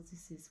of Swords,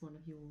 this is one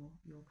of your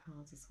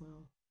cards as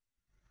well.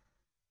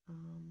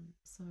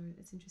 So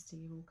it's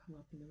interesting, it will come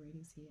up in the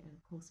readings here. And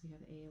of course we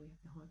have air, we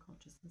have the high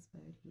consciousness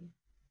bird here.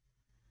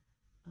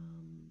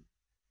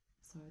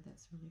 So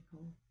that's really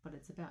cool. But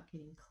it's about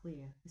getting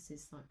clear. This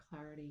is like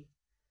clarity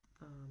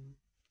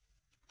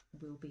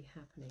will be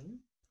happening.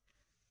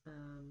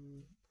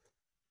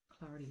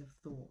 Clarity of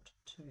thought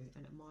too.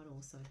 And it might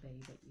also be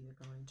that you're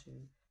going to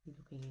be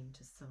looking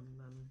into some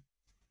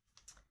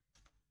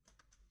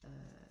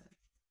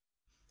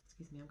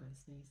excuse me, I'm going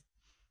to sneeze.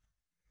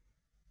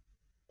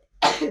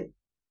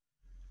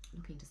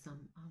 Looking to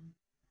some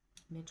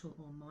mental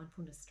or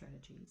mindfulness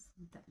strategies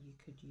that you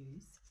could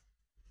use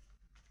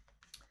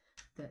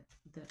that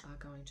are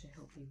going to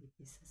help you with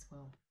this as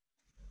well.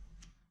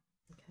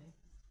 Okay,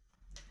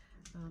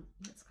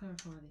 let's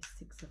clarify this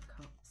Six of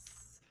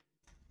Cups.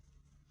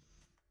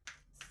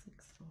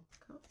 Six of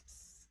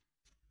Cups.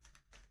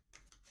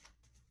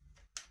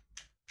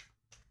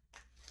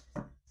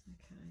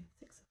 Okay,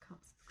 Six of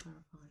Cups is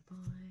clarified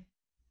by,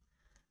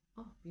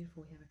 oh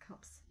beautiful, we have a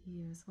Cups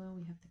here as well.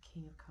 We have the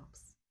King of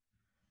Cups.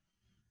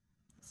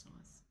 That's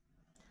nice.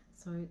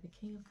 So the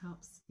King of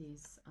Cups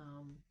is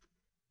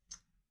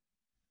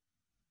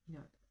you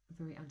know,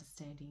 very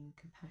understanding,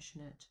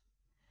 compassionate,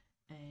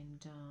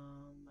 and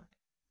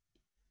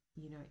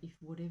you know, if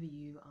whatever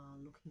you are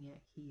looking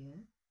at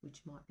here,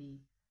 which might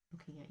be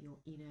looking at your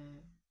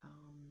inner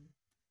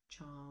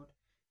child,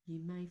 you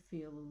may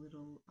feel a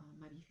little,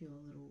 maybe feel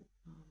a little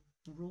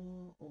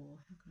raw, or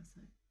how can I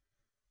say,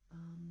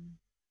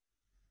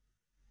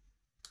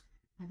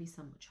 maybe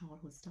some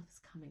childhood stuff is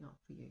coming up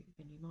for you,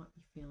 and you might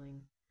be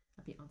feeling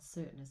a bit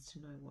uncertain as to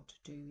know what to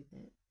do with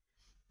it.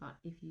 But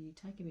if you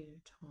take a bit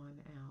of time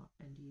out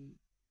and you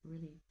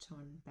really try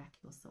and back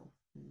yourself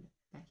and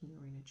backing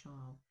your inner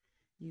child,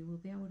 you will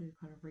be able to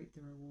kind of reap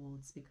the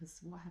rewards.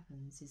 Because what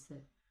happens is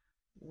that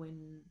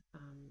when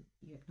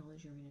you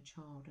acknowledge your inner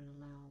child and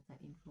allow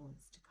that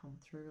influence to come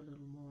through a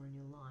little more in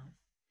your life,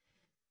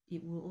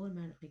 it will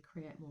automatically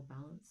create more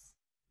balance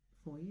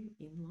for you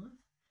in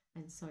life.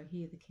 And so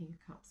here the King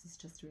of Cups is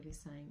just really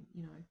saying,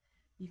 you know,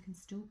 you can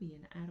still be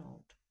an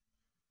adult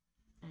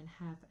and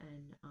have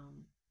an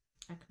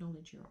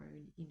acknowledge your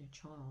own inner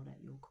child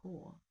at your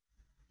core.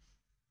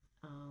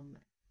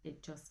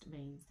 It just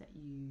means that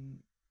you,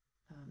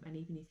 and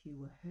even if you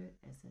were hurt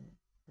as a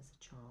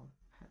child,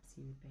 perhaps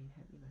you've been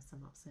having, you know,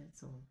 some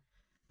upsets or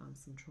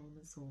some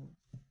traumas or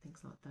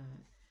things like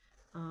that.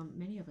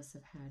 Many of us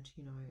have had,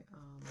 you know,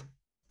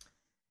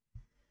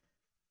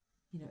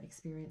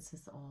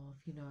 experiences of,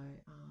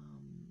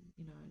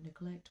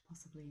 neglect,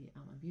 possibly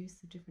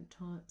abuse of different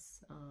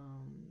types.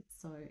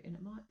 And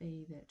it might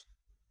be that,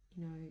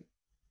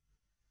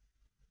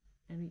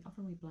 and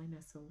often we blame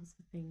ourselves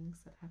for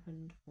things that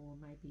happened, or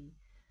maybe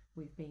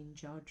we've been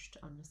judged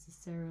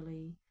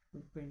unnecessarily,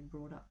 we've been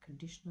brought up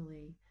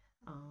conditionally,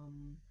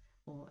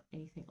 or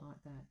anything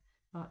like that.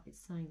 But it's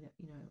saying that,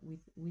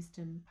 with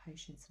wisdom,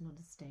 patience and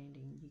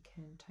understanding, you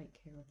can take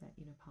care of that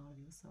inner part of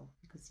yourself,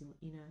 because your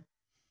inner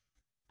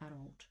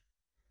adult,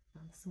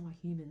 this is why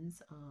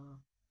humans are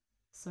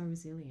so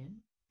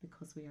resilient,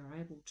 because we are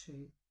able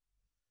to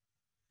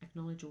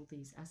acknowledge all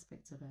these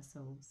aspects of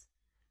ourselves,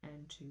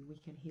 and we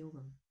can heal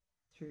them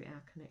through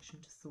our connection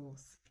to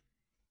source,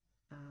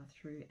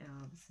 through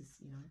our, this is,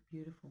 you know,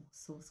 beautiful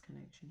source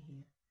connection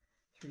here,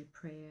 through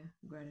prayer,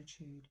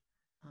 gratitude,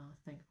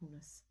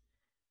 thankfulness,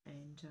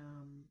 and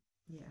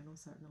yeah, and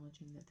also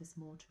acknowledging that there's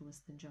more to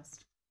us than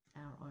just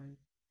our own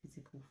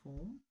physical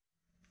form.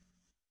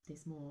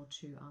 There's more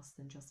to us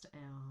than just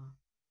our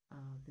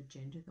the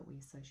gender that we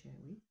associate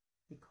with,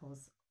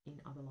 because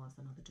in other lives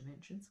and other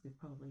dimensions we've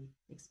probably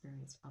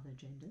experienced other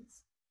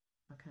genders.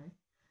 Okay,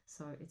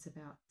 so it's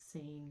about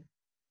seeing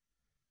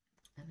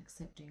and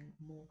accepting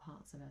more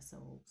parts of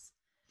ourselves,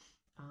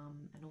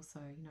 and also,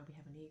 you know, we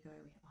have an ego,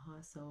 we have a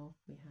higher self,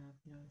 we have,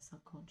 you know, the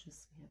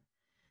subconscious, we have,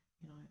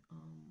 you know,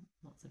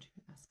 lots of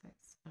different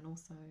aspects, and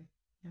also,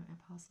 you know, our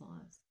past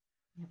lives.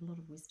 We have a lot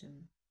of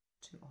wisdom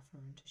to offer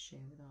and to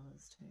share with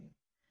others too.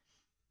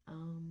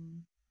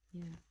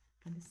 Yeah,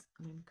 and this,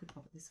 I mean, we could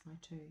pop it this way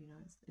too, you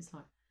know, it's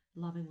like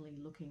lovingly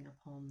looking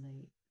upon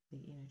the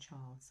inner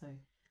child. So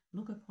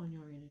look upon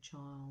your inner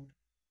child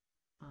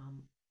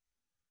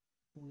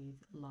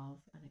with love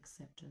and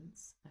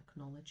acceptance,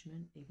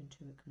 acknowledgement, even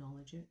to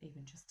acknowledge it,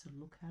 even just to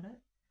look at it.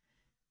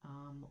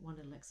 One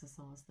little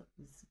exercise that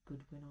was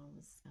good when I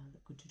was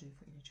good to do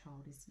for inner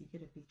child is you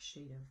get a big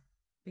sheet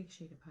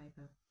of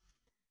paper,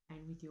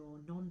 and with your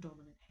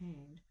non-dominant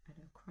hand and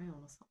a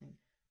crayon or something,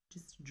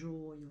 just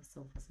draw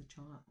yourself as a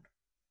child.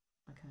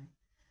 Okay,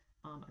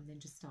 and then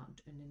just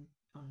start, and then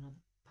on another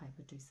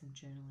paper do some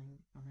journaling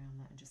around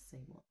that and just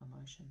see what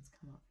emotions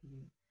come up for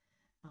you.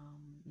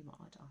 You might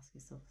like to ask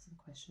yourself some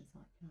questions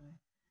like, you know,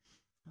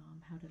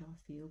 how did I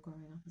feel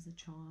growing up as a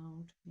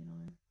child? You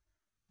know,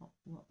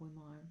 what were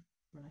my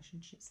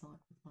relationships like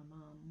with my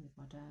mum, with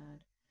my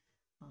dad,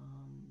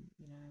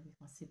 you know, with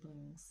my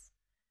siblings?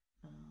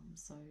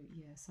 So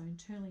yeah, so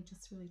internally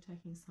just really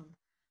taking some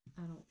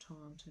adult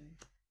time to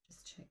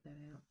just check that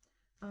out.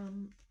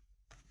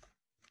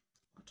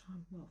 What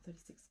time? Well,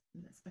 36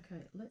 minutes.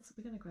 Okay,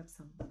 we're going to grab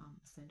some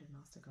Ascended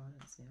Master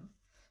guidance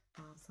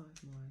now. Some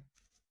of my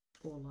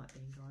or light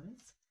being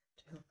guidance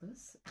to help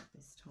us at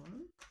this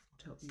time, or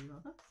to help you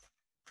rather.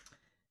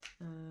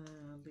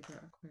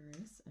 Libra,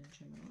 Aquarius and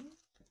Gemini.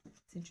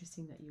 It's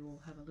interesting that you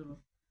all have a little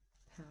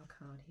power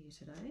card here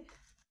today.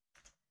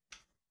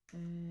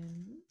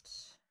 And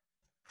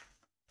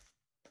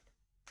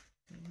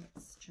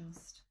let's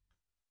just,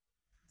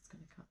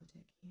 going to cut the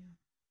deck here.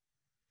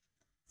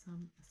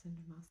 Some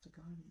Ascended Master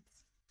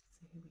guidance. Let's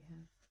see who we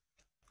have.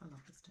 I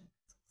love this deck.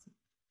 It's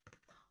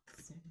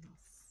awesome.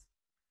 Xenos.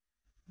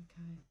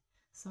 Okay.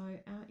 So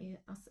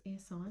us air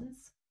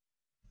signs,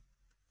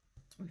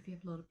 if you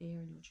have a lot of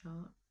air in your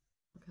chart,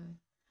 okay,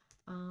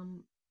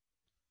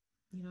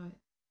 you know,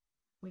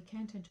 we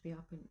can tend to be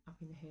up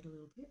in the head a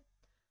little bit.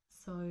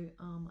 So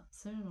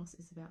Xenos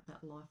is about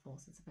that life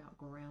force. It's about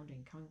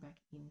grounding, coming back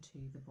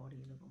into the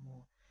body a little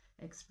more.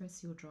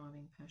 Express your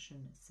driving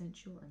passion.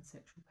 Sensual and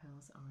sexual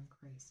powers are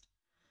increased.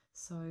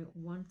 So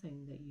one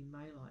thing that you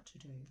may like to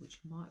do, which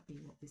might be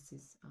what this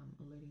is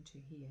alluding to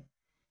here,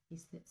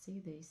 is that, see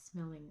the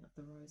smelling of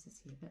the roses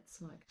here, that's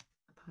like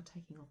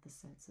partaking of the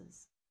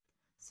senses.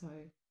 So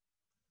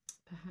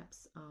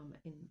perhaps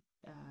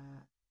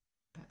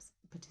perhaps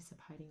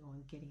participating or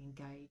getting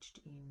engaged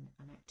in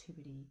an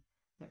activity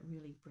that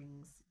really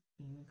brings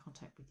you in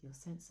contact with your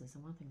senses.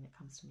 And one thing that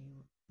comes to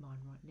mind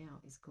right now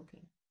is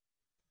cooking.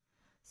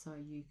 So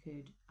you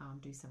could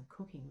do some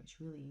cooking which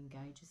really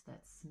engages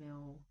that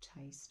smell,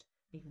 taste,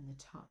 even the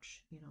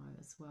touch, you know,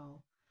 as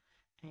well.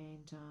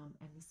 And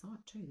the sight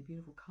too, the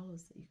beautiful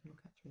colours that you can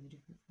look at through the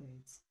different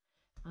foods,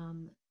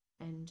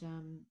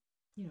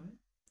 you know,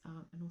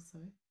 and also,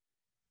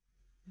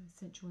 you know,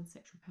 sensual and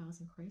sexual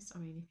powers increased. I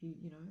mean, if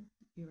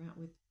you're out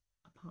with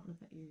a partner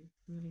that you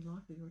really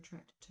like or you're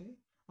attracted to,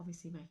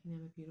 obviously making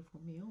them a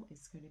beautiful meal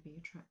is going to be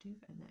attractive,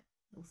 and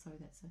that's a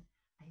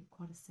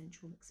quite a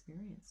sensual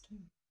experience too.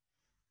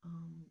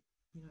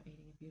 You know,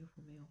 eating a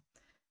beautiful meal.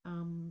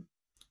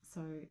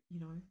 So you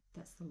know,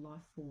 that's the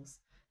life force.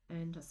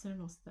 And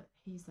Xenos, that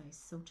he's a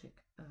Celtic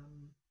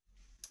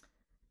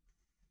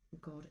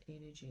god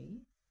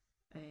energy,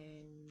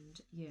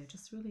 and yeah,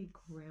 just really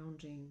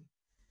grounding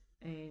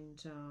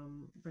and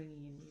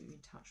bringing you in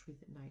touch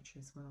with nature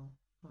as well,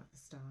 like the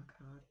star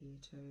card here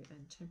too.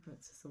 And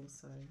Temperance is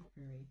also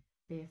very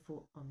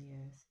barefoot on the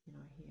earth, you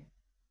know, here.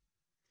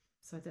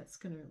 So that's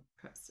going to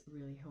perhaps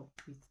really help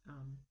with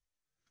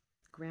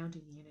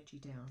grounding the energy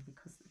down,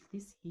 because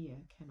this here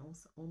can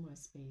also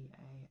almost be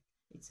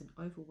it's an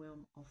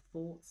overwhelm of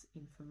thoughts,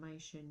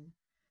 information,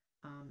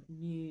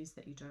 news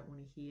that you don't want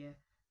to hear,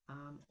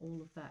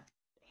 all of that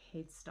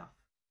head stuff,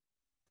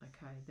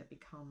 okay, that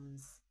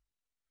becomes,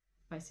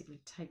 basically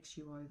takes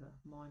you over,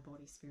 mind,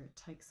 body, spirit,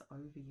 takes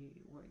over you,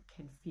 or it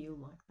can feel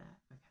like that,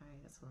 okay,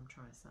 that's what I'm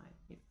trying to say,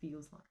 it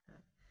feels like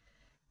that.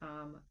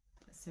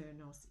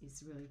 Serenos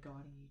is really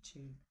guiding you to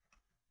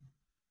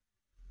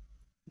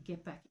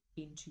get back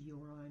into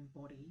your own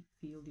body,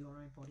 feel your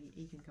own body,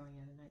 even going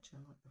out in nature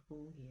like the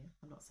fall here.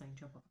 I'm not saying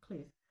jump off a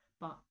cliff,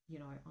 but you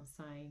know, I'm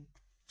saying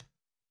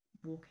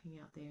walking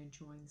out there,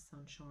 enjoying the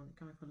sunshine,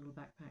 going for a little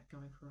backpack,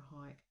 going for a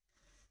hike,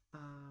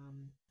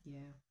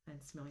 yeah,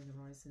 and smelling the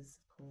roses,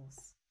 of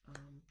course.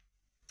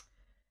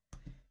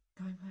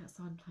 Going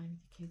outside and playing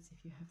with your kids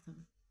if you have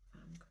them,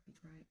 could be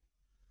great.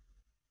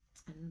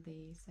 And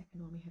the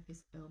second one we have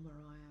is El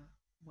Morya.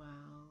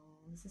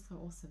 Wow, this is so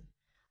awesome.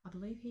 I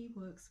believe he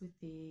works with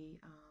the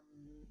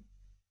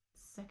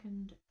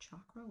second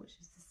chakra, which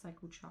is the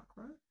sacral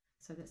chakra.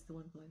 So that's the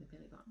one below the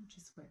belly button, which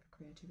is great for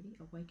creativity.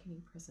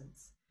 Awakening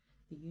presence.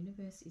 The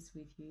universe is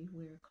with you.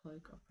 Wear a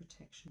cloak of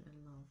protection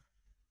and love.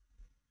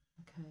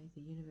 Okay,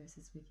 the universe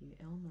is with you.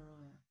 El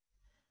Morya.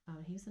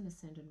 He's an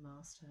Ascendant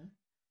master.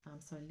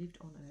 So lived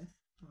on Earth.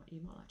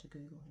 You might like to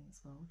Google him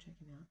as well. Check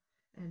him out.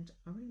 And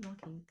I really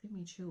like him. Give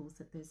me chills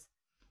that there's.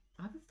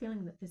 I have a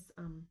feeling that there's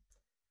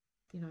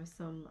you know,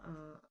 some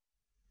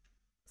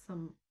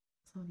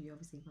of you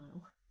obviously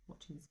male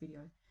watching this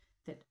video,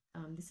 that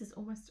this is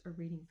almost a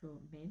reading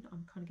for men.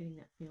 I'm kind of getting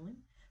that feeling,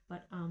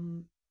 but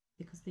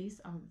because these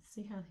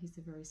see how he's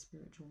a very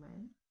spiritual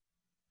man.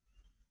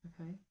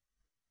 Okay,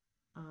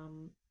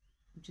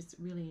 just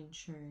really in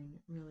tune,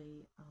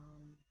 really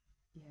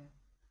yeah,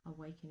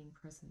 awakening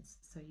presence.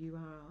 So you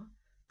are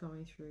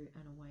going through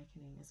an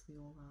awakening, as we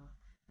all are,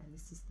 and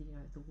this is the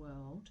the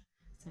world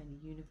saying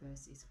the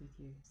universe is with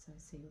you. So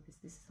see what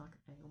this is like,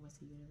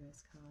 almost a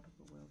universe card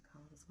or a world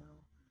card as well.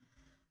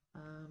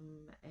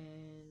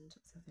 And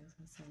something I was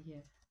going to say,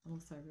 yeah, I'm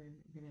also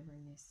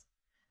remembering this,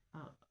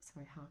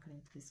 sorry,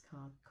 hearkening to this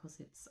card, because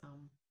it's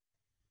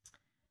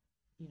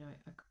you know,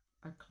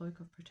 a cloak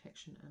of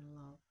protection and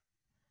love,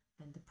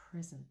 and the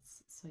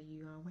presence. So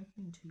you are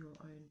awakening to your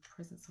own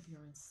presence of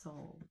your own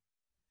soul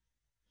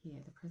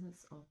here, the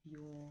presence of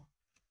your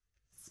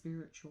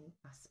spiritual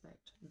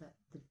aspect, that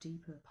the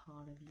deeper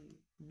part of you,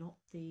 not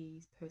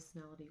the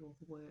personality or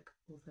the work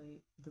or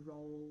the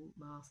role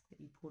mask that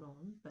you put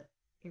on, but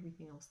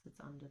everything else that's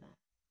under that.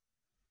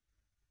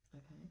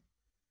 Okay,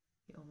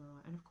 the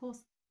Almighty. And of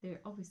course,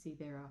 there are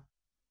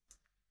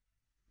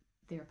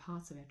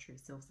parts of our true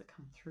selves that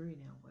come through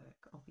in our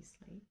work,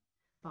 obviously,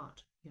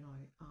 but you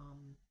know,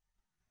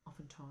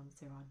 oftentimes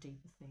there are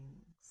deeper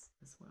things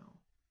as well.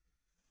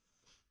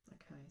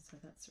 Okay, so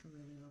that's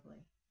really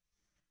lovely.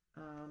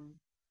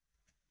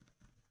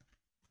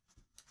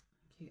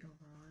 Thank you,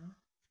 Elvira.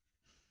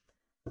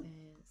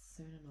 And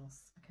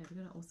Cernanos. Okay, we're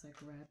going to also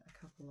grab a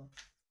couple of,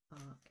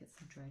 get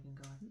some dragon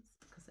guidance,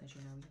 because as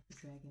you know, we have the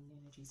dragon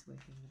energies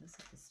working with us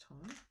at this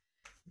time,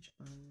 which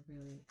I'm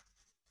really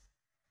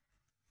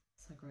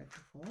so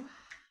grateful for.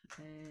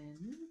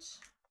 And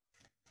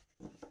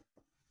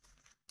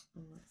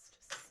let's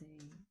just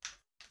see.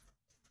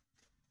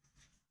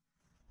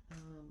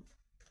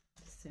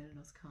 The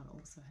Cernanos card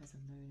also has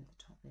a moon at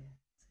the top there.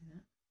 See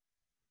that?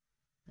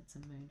 That's a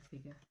moon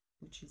figure,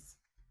 which is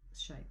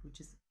shape, which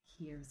is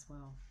here as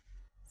well.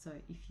 So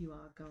if you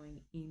are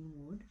going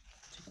inward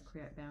to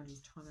create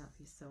boundaries, time out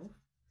for yourself,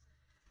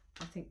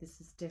 I think this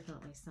is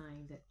definitely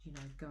saying that, you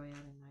know, go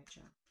out in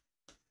nature.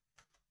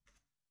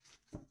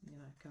 You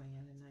know, going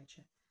out in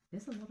nature.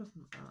 There's a lot of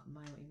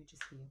male images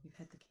here. We've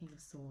had the King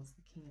of Swords,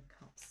 the King of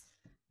Cups.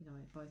 You know,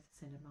 both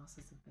Ascendant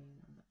Masters have been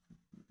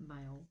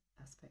male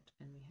aspect,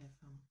 and we have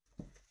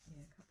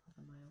yeah, a couple of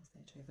the males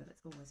there too, but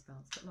it's always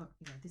balanced. But look,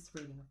 you know, this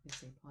reading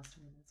obviously applies to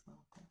women as well,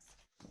 of course.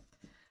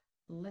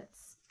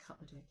 Let's cut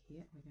the deck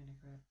here. We're going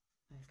to grab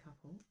a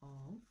couple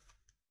of,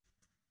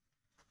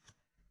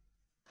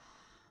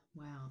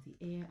 wow, the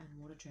air and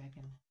water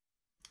dragon.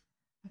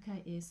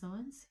 Okay, air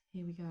signs,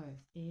 here we go,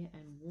 air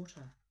and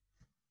water.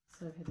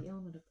 So we have the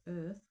element of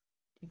earth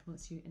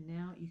influence you, and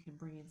now you can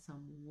bring in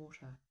some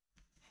water,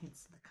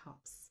 hence the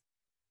cups.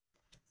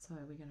 So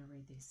we're going to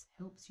read this.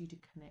 Helps you to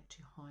connect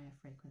to higher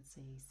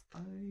frequencies.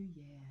 Oh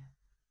yeah,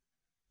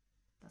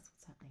 that's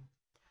what's happening.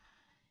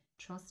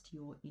 Trust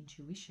your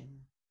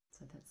intuition.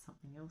 So that's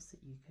something else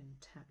that you can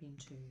tap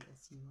into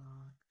as you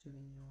are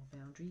doing your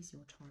boundaries,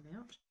 your time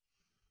out.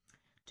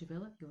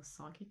 Develop your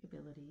psychic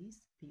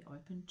abilities. Be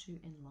open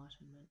to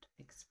enlightenment.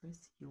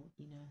 Express your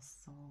inner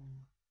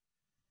song.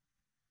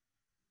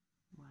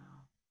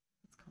 Wow,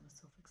 that's kind of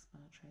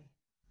self-explanatory.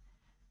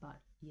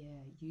 But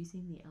yeah,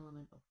 using the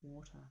element of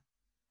water,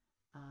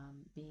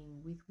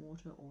 being with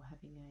water or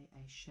having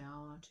a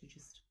shower to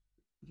just,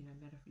 you know,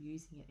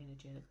 using it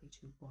energetically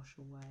to wash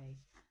away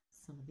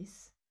some of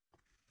this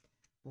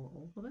or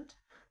all of it.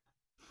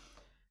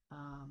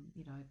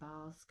 You know,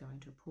 baths, going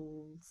to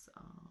pools,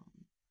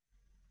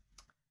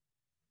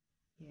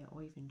 yeah,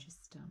 or even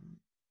just,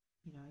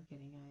 you know,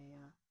 getting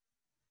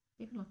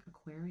even like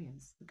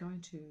aquariums,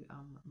 going to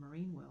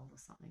Marine World or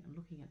something and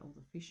looking at all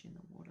the fish in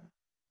the water,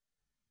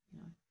 you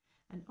know.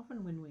 And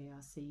often when we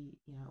see,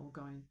 you know, or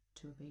going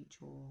to a beach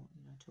or,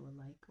 you know, to a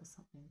lake or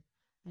something,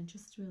 and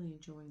just really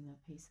enjoying the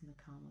peace and the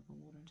calm of the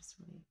water, and just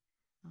really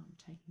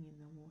taking in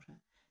the water,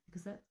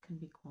 because that can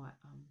be quite,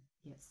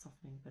 yeah,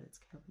 softening, but it's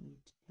helping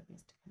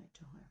us to connect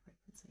to higher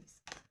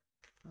frequencies.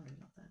 I really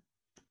love that.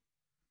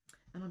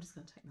 And I'm just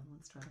going to take another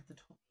one straight off the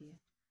top here.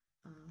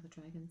 The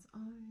dragons,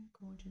 oh,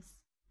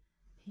 gorgeous.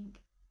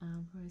 Pink,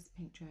 rose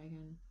pink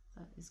dragon,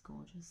 that is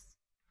gorgeous.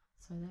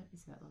 So that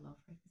is about the love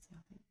frequency,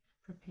 I think.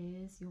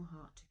 Prepares your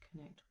heart to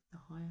connect with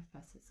the higher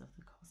facets of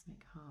the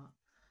cosmic heart.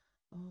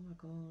 Oh my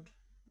God,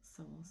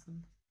 so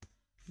awesome.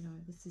 You know,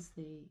 this is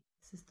the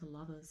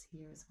lovers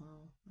here as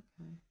well.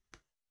 Okay.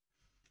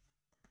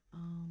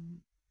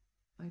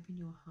 Open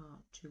your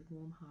heart to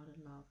warm-hearted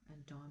love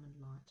and diamond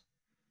light.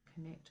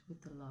 Connect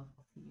with the love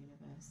of the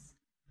universe.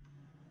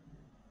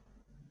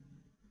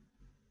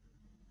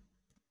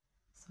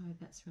 So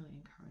that's really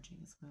encouraging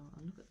as well.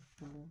 And look at the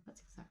Fool.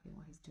 That's exactly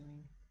what he's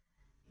doing.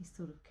 He's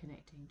sort of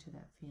connecting to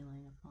that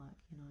feeling of, like,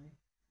 you know,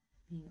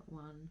 being at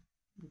one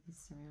with his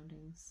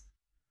surroundings.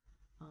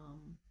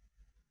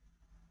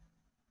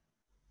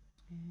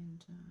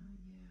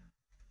 Yeah.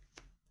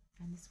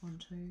 And this one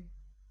too,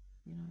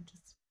 you know,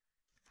 just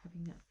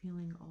having that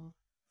feeling of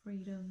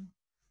freedom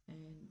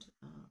and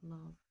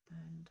love,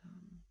 and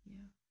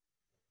yeah.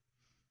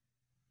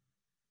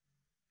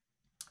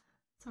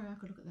 Sorry, I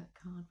could look at that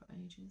card for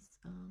ages.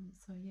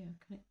 So yeah,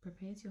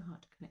 prepares your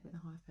heart to connect with the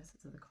higher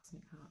facets of the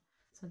cosmic heart.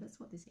 So that's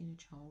what this inner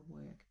child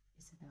work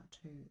is about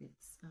too.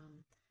 It's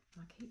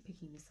I keep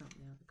picking this up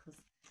now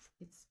because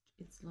it's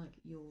like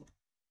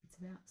it's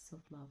about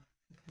self-love,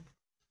 okay?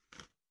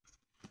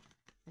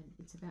 And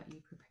it's about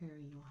you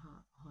preparing your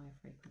heart for higher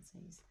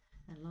frequencies.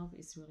 And love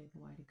is really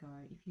the way to go.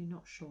 If you're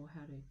not sure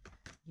how to,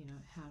 you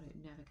know, how to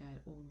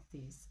navigate all of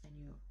this, and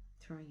you're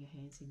throwing your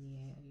hands in the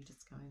air and you're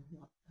just going,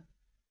 what the,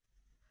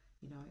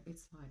 you know,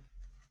 it's like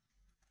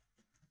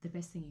the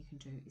best thing you can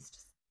do is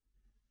just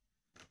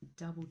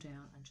double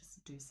down and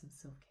just do some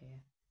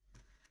self-care,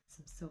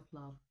 some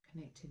self-love,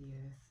 connect to the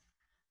earth,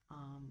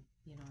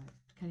 you know,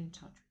 get in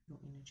touch with your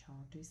inner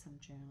child, do some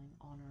journaling,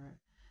 honor it.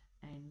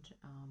 And,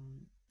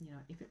 you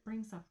know, if it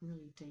brings up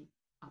really deep,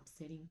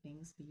 upsetting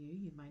things for you,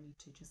 you may need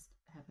to just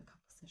have a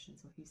couple of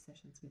sessions or a few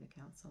sessions with a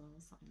counsellor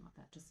or something like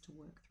that, just to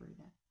work through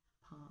that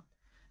part.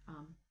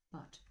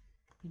 But,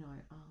 you know,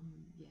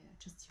 yeah,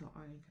 just your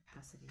own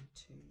capacity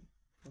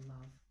for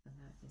love, and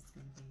that is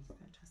going to be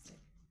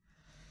fantastic.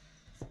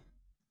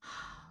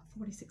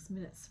 46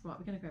 minutes. Right,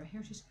 we're going to grab a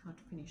heritage card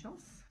to finish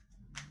off.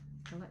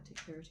 Galactic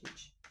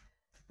heritage.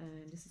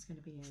 And this is going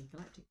to be a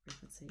galactic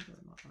frequency that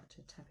I might like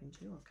to tap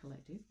into, or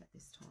collective at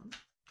this time,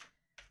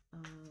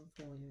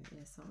 for your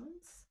air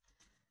signs,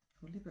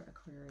 for Libra,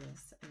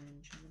 Aquarius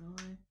and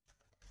Gemini.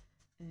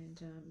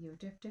 And your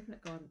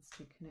definite guidance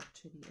to connect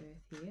to the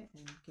earth here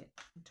and get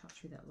in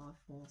touch with that life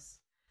force.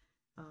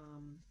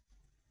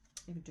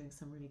 Even doing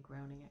some really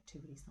grounding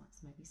activities, like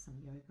maybe some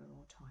yoga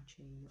or Tai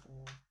Chi,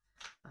 or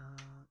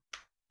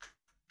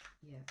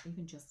yeah,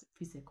 even just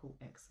physical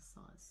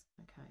exercise.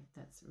 Okay,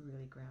 that's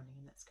really grounding,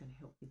 and that's going to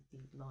help with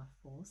the life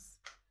force,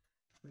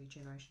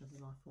 regeneration of the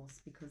life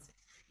force, because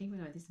even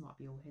though this might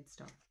be all head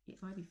stuff,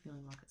 it may be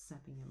feeling like it's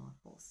sapping your life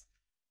force.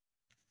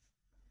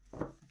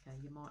 Okay,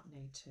 you might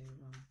need to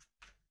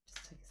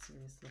just take a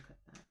serious look at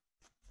that.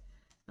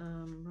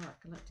 Right,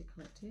 Galactic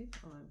Collective.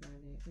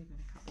 We're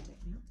going to cut the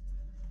deck now.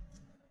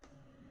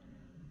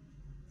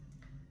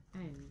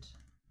 And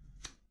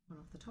one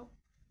off the top.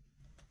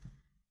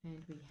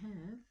 And we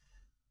have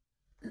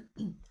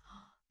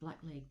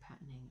black leg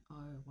patterning.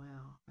 Oh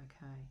wow,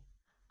 okay.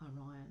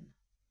 Orion.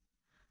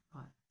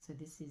 Right, so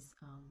this is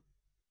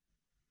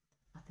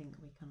I think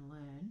we can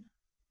learn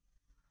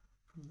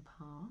from the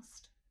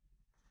past.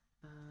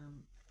 I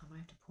may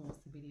have to pause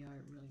the video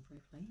really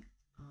briefly.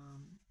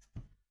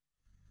 A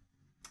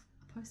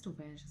postal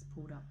van just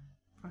pulled up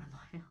in front of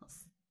my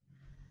house,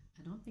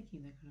 and I'm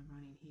thinking they're going to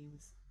run in here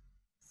with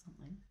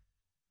something.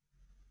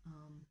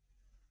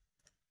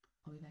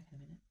 I'll be back in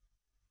a minute.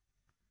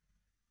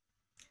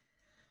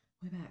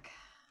 We're back.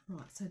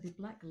 Right, so the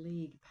black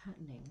leg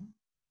patterning,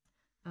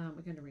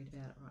 we're going to read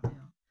about it right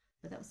now,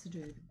 but that was to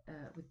do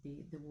with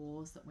the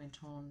wars that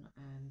went on,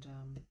 and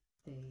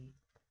the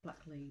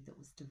black leg that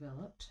was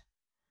developed.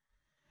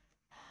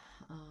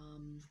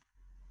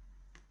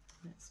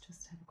 Let's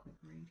just have a quick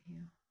read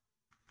here.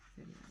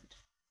 38.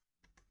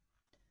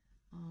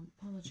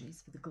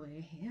 Apologies for the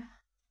glare here.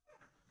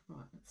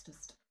 Right, let's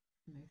just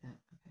move that.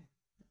 Okay,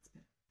 that's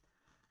better.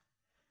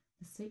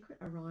 The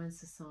secret Orion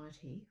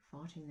society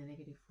fighting the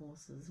negative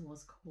forces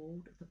was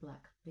called the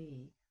Black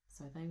League.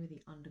 So they were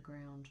the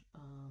underground,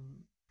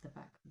 the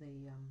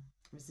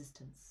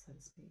resistance, so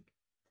to speak.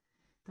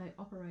 They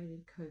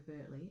operated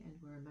covertly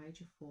and were a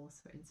major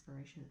force for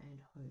inspiration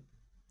and hope.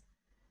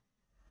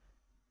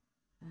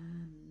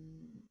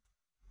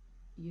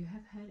 You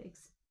have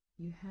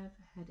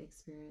had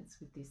experience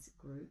with this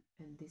group,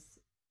 and this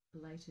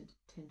latent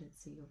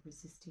tendency of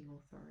resisting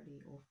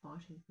authority or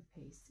fighting for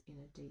peace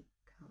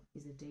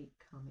is a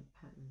deep karmic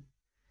pattern.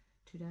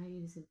 Today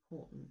it is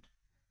important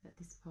that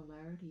this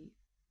polarity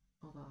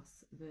of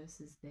us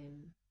versus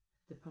them,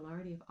 the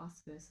polarity of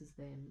us versus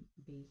them,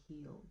 be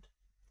healed.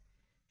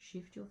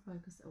 Shift your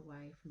focus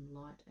away from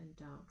light and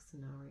dark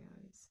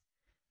scenarios.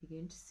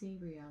 Begin to see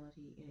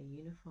reality in a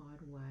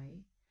unified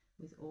way,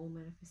 with all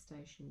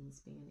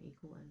manifestations being an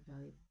equal and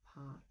valuable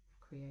part of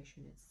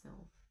creation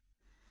itself.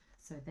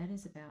 So that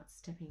is about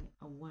stepping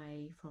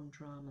away from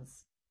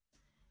dramas.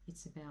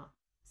 It's about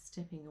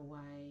stepping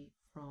away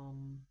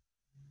from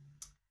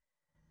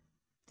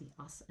the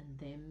us and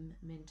them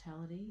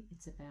mentality.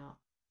 It's about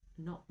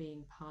not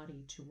being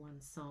party to one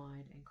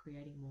side and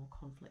creating more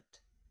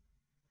conflict.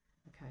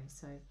 Okay,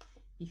 so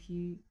if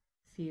you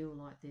feel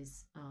like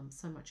there's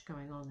so much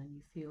going on and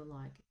you feel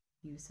like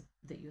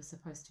you're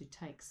supposed to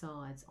take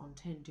sides on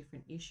 10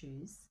 different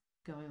issues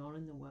going on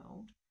in the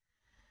world,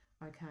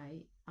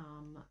 okay,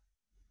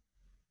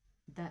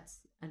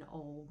 that's an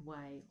old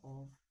way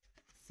of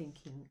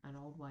thinking, an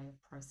old way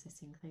of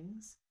processing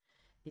things.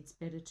 It's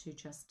better to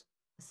just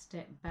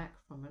step back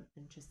from it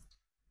and just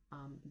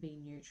be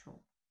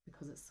neutral,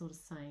 because it's sort of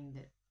saying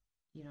that,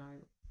 you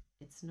know,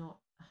 it's not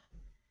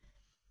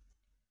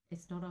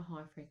a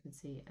high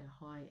frequency and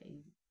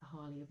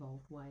highly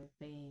evolved way of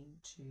being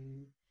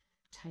to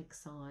take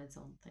sides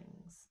on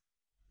things.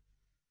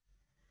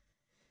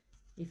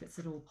 If it's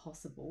at all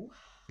possible,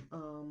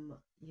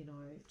 you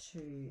know,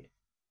 to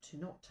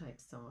not take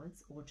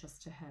sides, or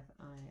just to have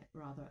a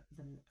rather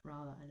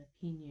an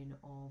opinion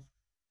of,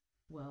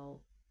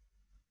 well,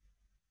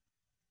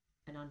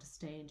 an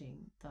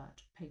understanding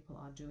that people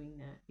are doing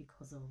that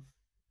because of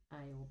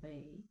A or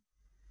B,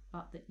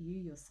 but that you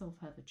yourself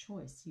have a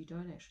choice. You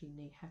don't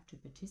actually have to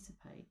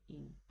participate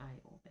in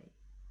A or B.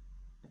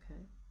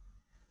 Okay.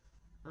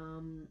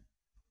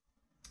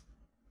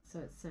 So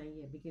it's saying,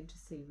 yeah, begin to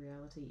see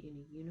reality in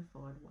a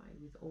unified way,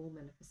 with all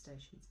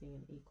manifestations being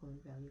an equal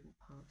and valuable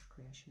part of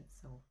creation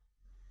itself.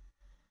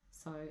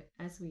 So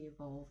as we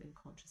evolve in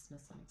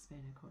consciousness and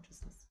expand our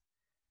consciousness,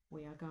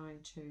 we are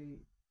going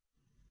to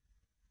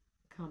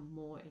come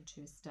more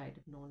into a state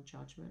of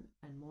non-judgment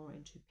and more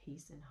into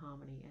peace and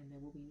harmony, and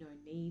there will be no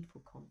need for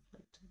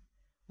conflict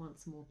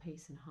once more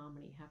peace and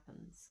harmony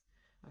happens.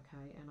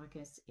 Okay, and I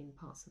guess in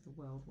parts of the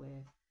world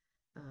where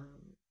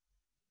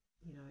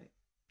you know,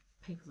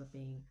 people are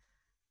being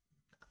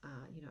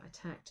you know,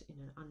 attacked in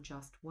an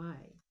unjust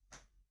way,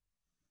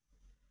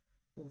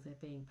 or they're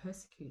being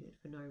persecuted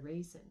for no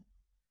reason,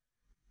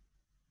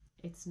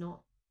 it's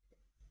not,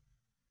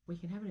 we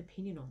can have an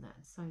opinion on that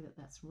and say that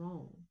that's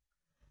wrong,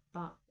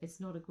 but it's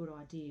not a good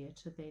idea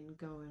to then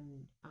go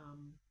and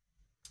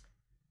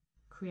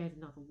create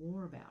another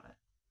war about it,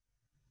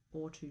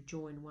 or to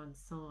join one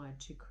side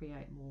to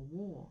create more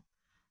war.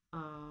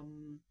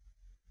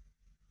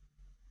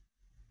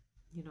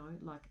 You know,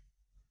 like,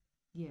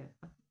 yeah,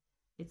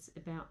 it's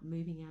about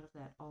moving out of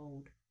that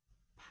old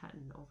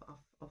pattern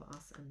of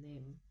us and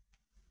them.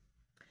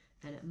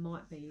 And it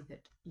might be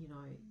that, you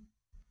know,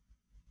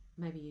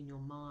 maybe in your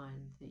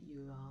mind that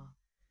you are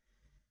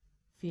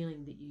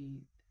feeling that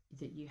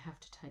you have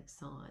to take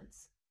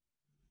sides.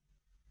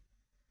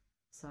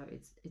 So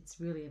it's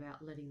really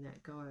about letting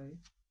that go,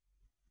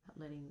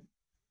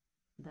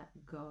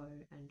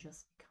 and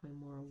just becoming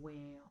more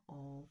aware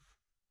of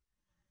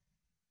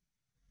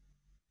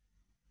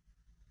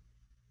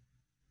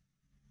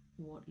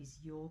what is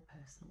your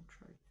personal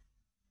truth,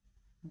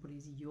 what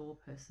is your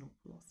personal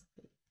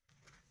philosophy,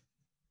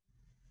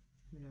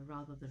 you know,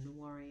 rather than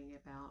worrying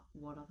about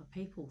what other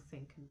people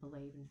think and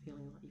believe and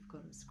feeling like you've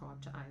got to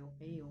ascribe to A or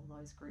B or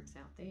those groups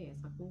out there.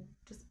 It's like, well,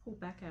 just pull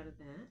back out of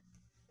that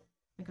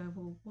and go,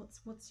 well,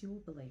 what's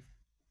your belief,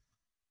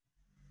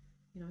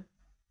 you know?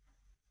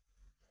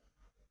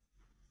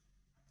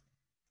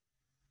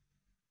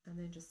 And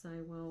then just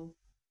say, well,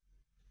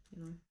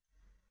 you know,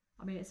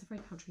 I mean, it's a free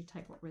country,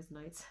 take what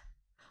resonates.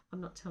 I'm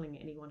not telling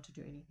anyone to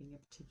do anything in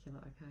particular,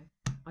 okay?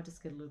 I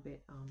just get a little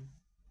bit, I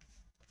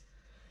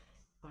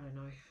don't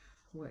know,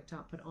 worked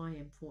up, but I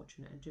am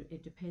fortunate, and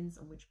it depends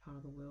on which part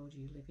of the world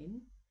you live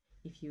in.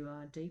 If you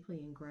are deeply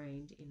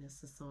ingrained in a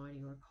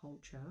society or a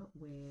culture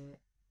where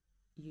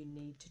you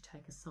need to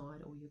take a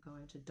side or you're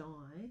going to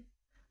die,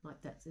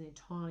 like, that's an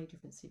entirely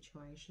different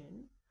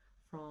situation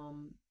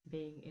from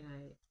being in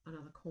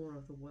another corner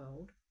of the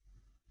world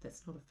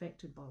that's not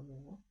affected by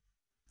war,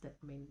 that,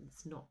 I mean,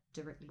 it's not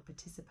directly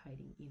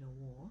participating in a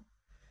war,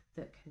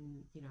 that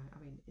can, you know, I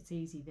mean, it's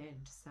easy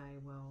then to say,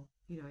 well,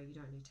 you know, you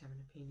don't need to have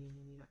an opinion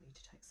and you don't need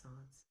to take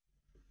sides.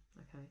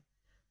 Okay.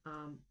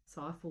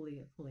 So I'm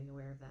fully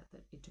aware of that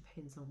it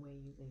depends on where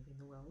you live in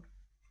the world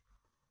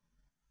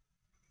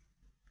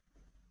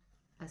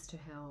as to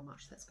how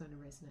much that's going to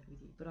resonate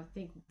with you. But I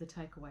think the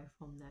takeaway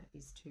from that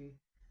is to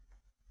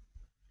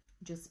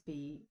just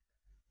be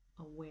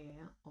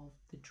aware of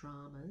the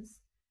dramas.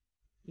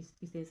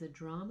 If there's a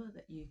drama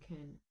that you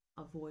can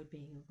avoid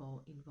being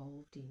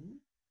involved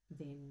in,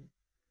 then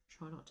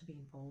try not to be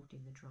involved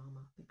in the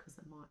drama, because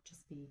it might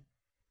just be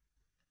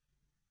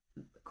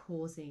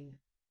causing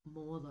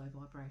more low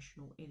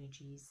vibrational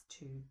energies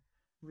to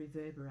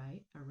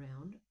reverberate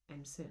around,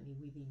 and certainly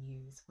within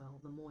you as well.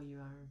 The more you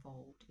are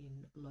involved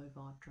in low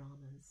vibe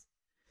dramas,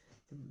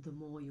 the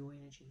more your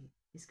energy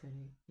is going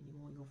to, and the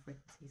more your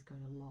frequency is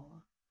going to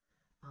lower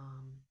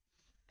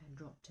and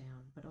drop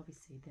down. But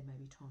obviously there may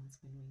be times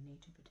when we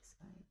need to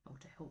participate or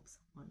to help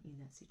someone in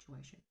that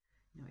situation.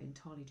 You know, it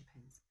entirely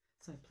depends.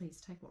 So please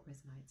take what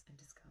resonates and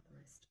discard the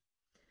rest.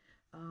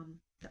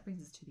 That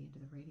brings us to the end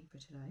of the reading for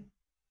today.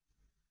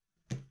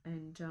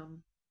 And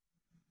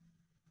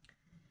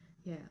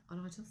yeah,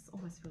 and I just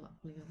almost feel like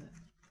pulling another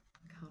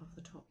card off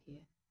the top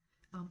here.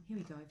 Here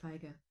we go,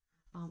 Vega.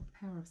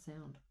 Power of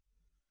sound.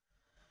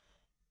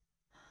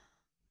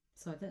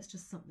 So that's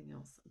just something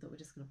else that we're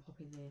just going to pop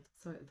in there.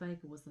 So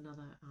Vega was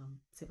another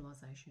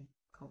civilization,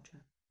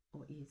 culture,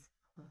 or is,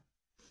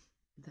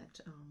 that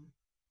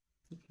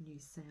you can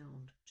use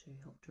sound to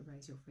help to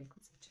raise your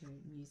frequency, to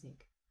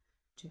music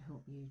to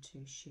help you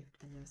to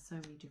shift. And there are so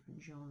many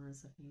different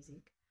genres of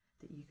music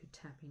that you could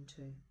tap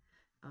into.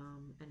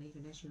 And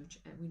even as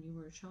when you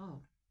were a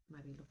child,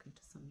 maybe look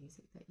into some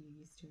music that you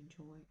used to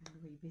enjoy and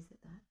revisit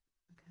that.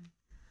 Okay,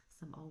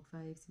 some old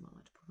faves you might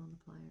like to put on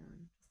the player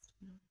and just,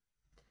 you know.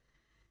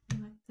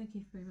 Anyway, thank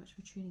you very much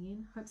for tuning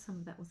in. Hope some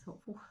of that was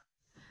helpful,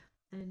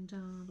 and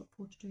look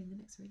forward to doing the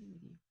next reading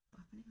with you.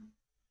 Bye for now.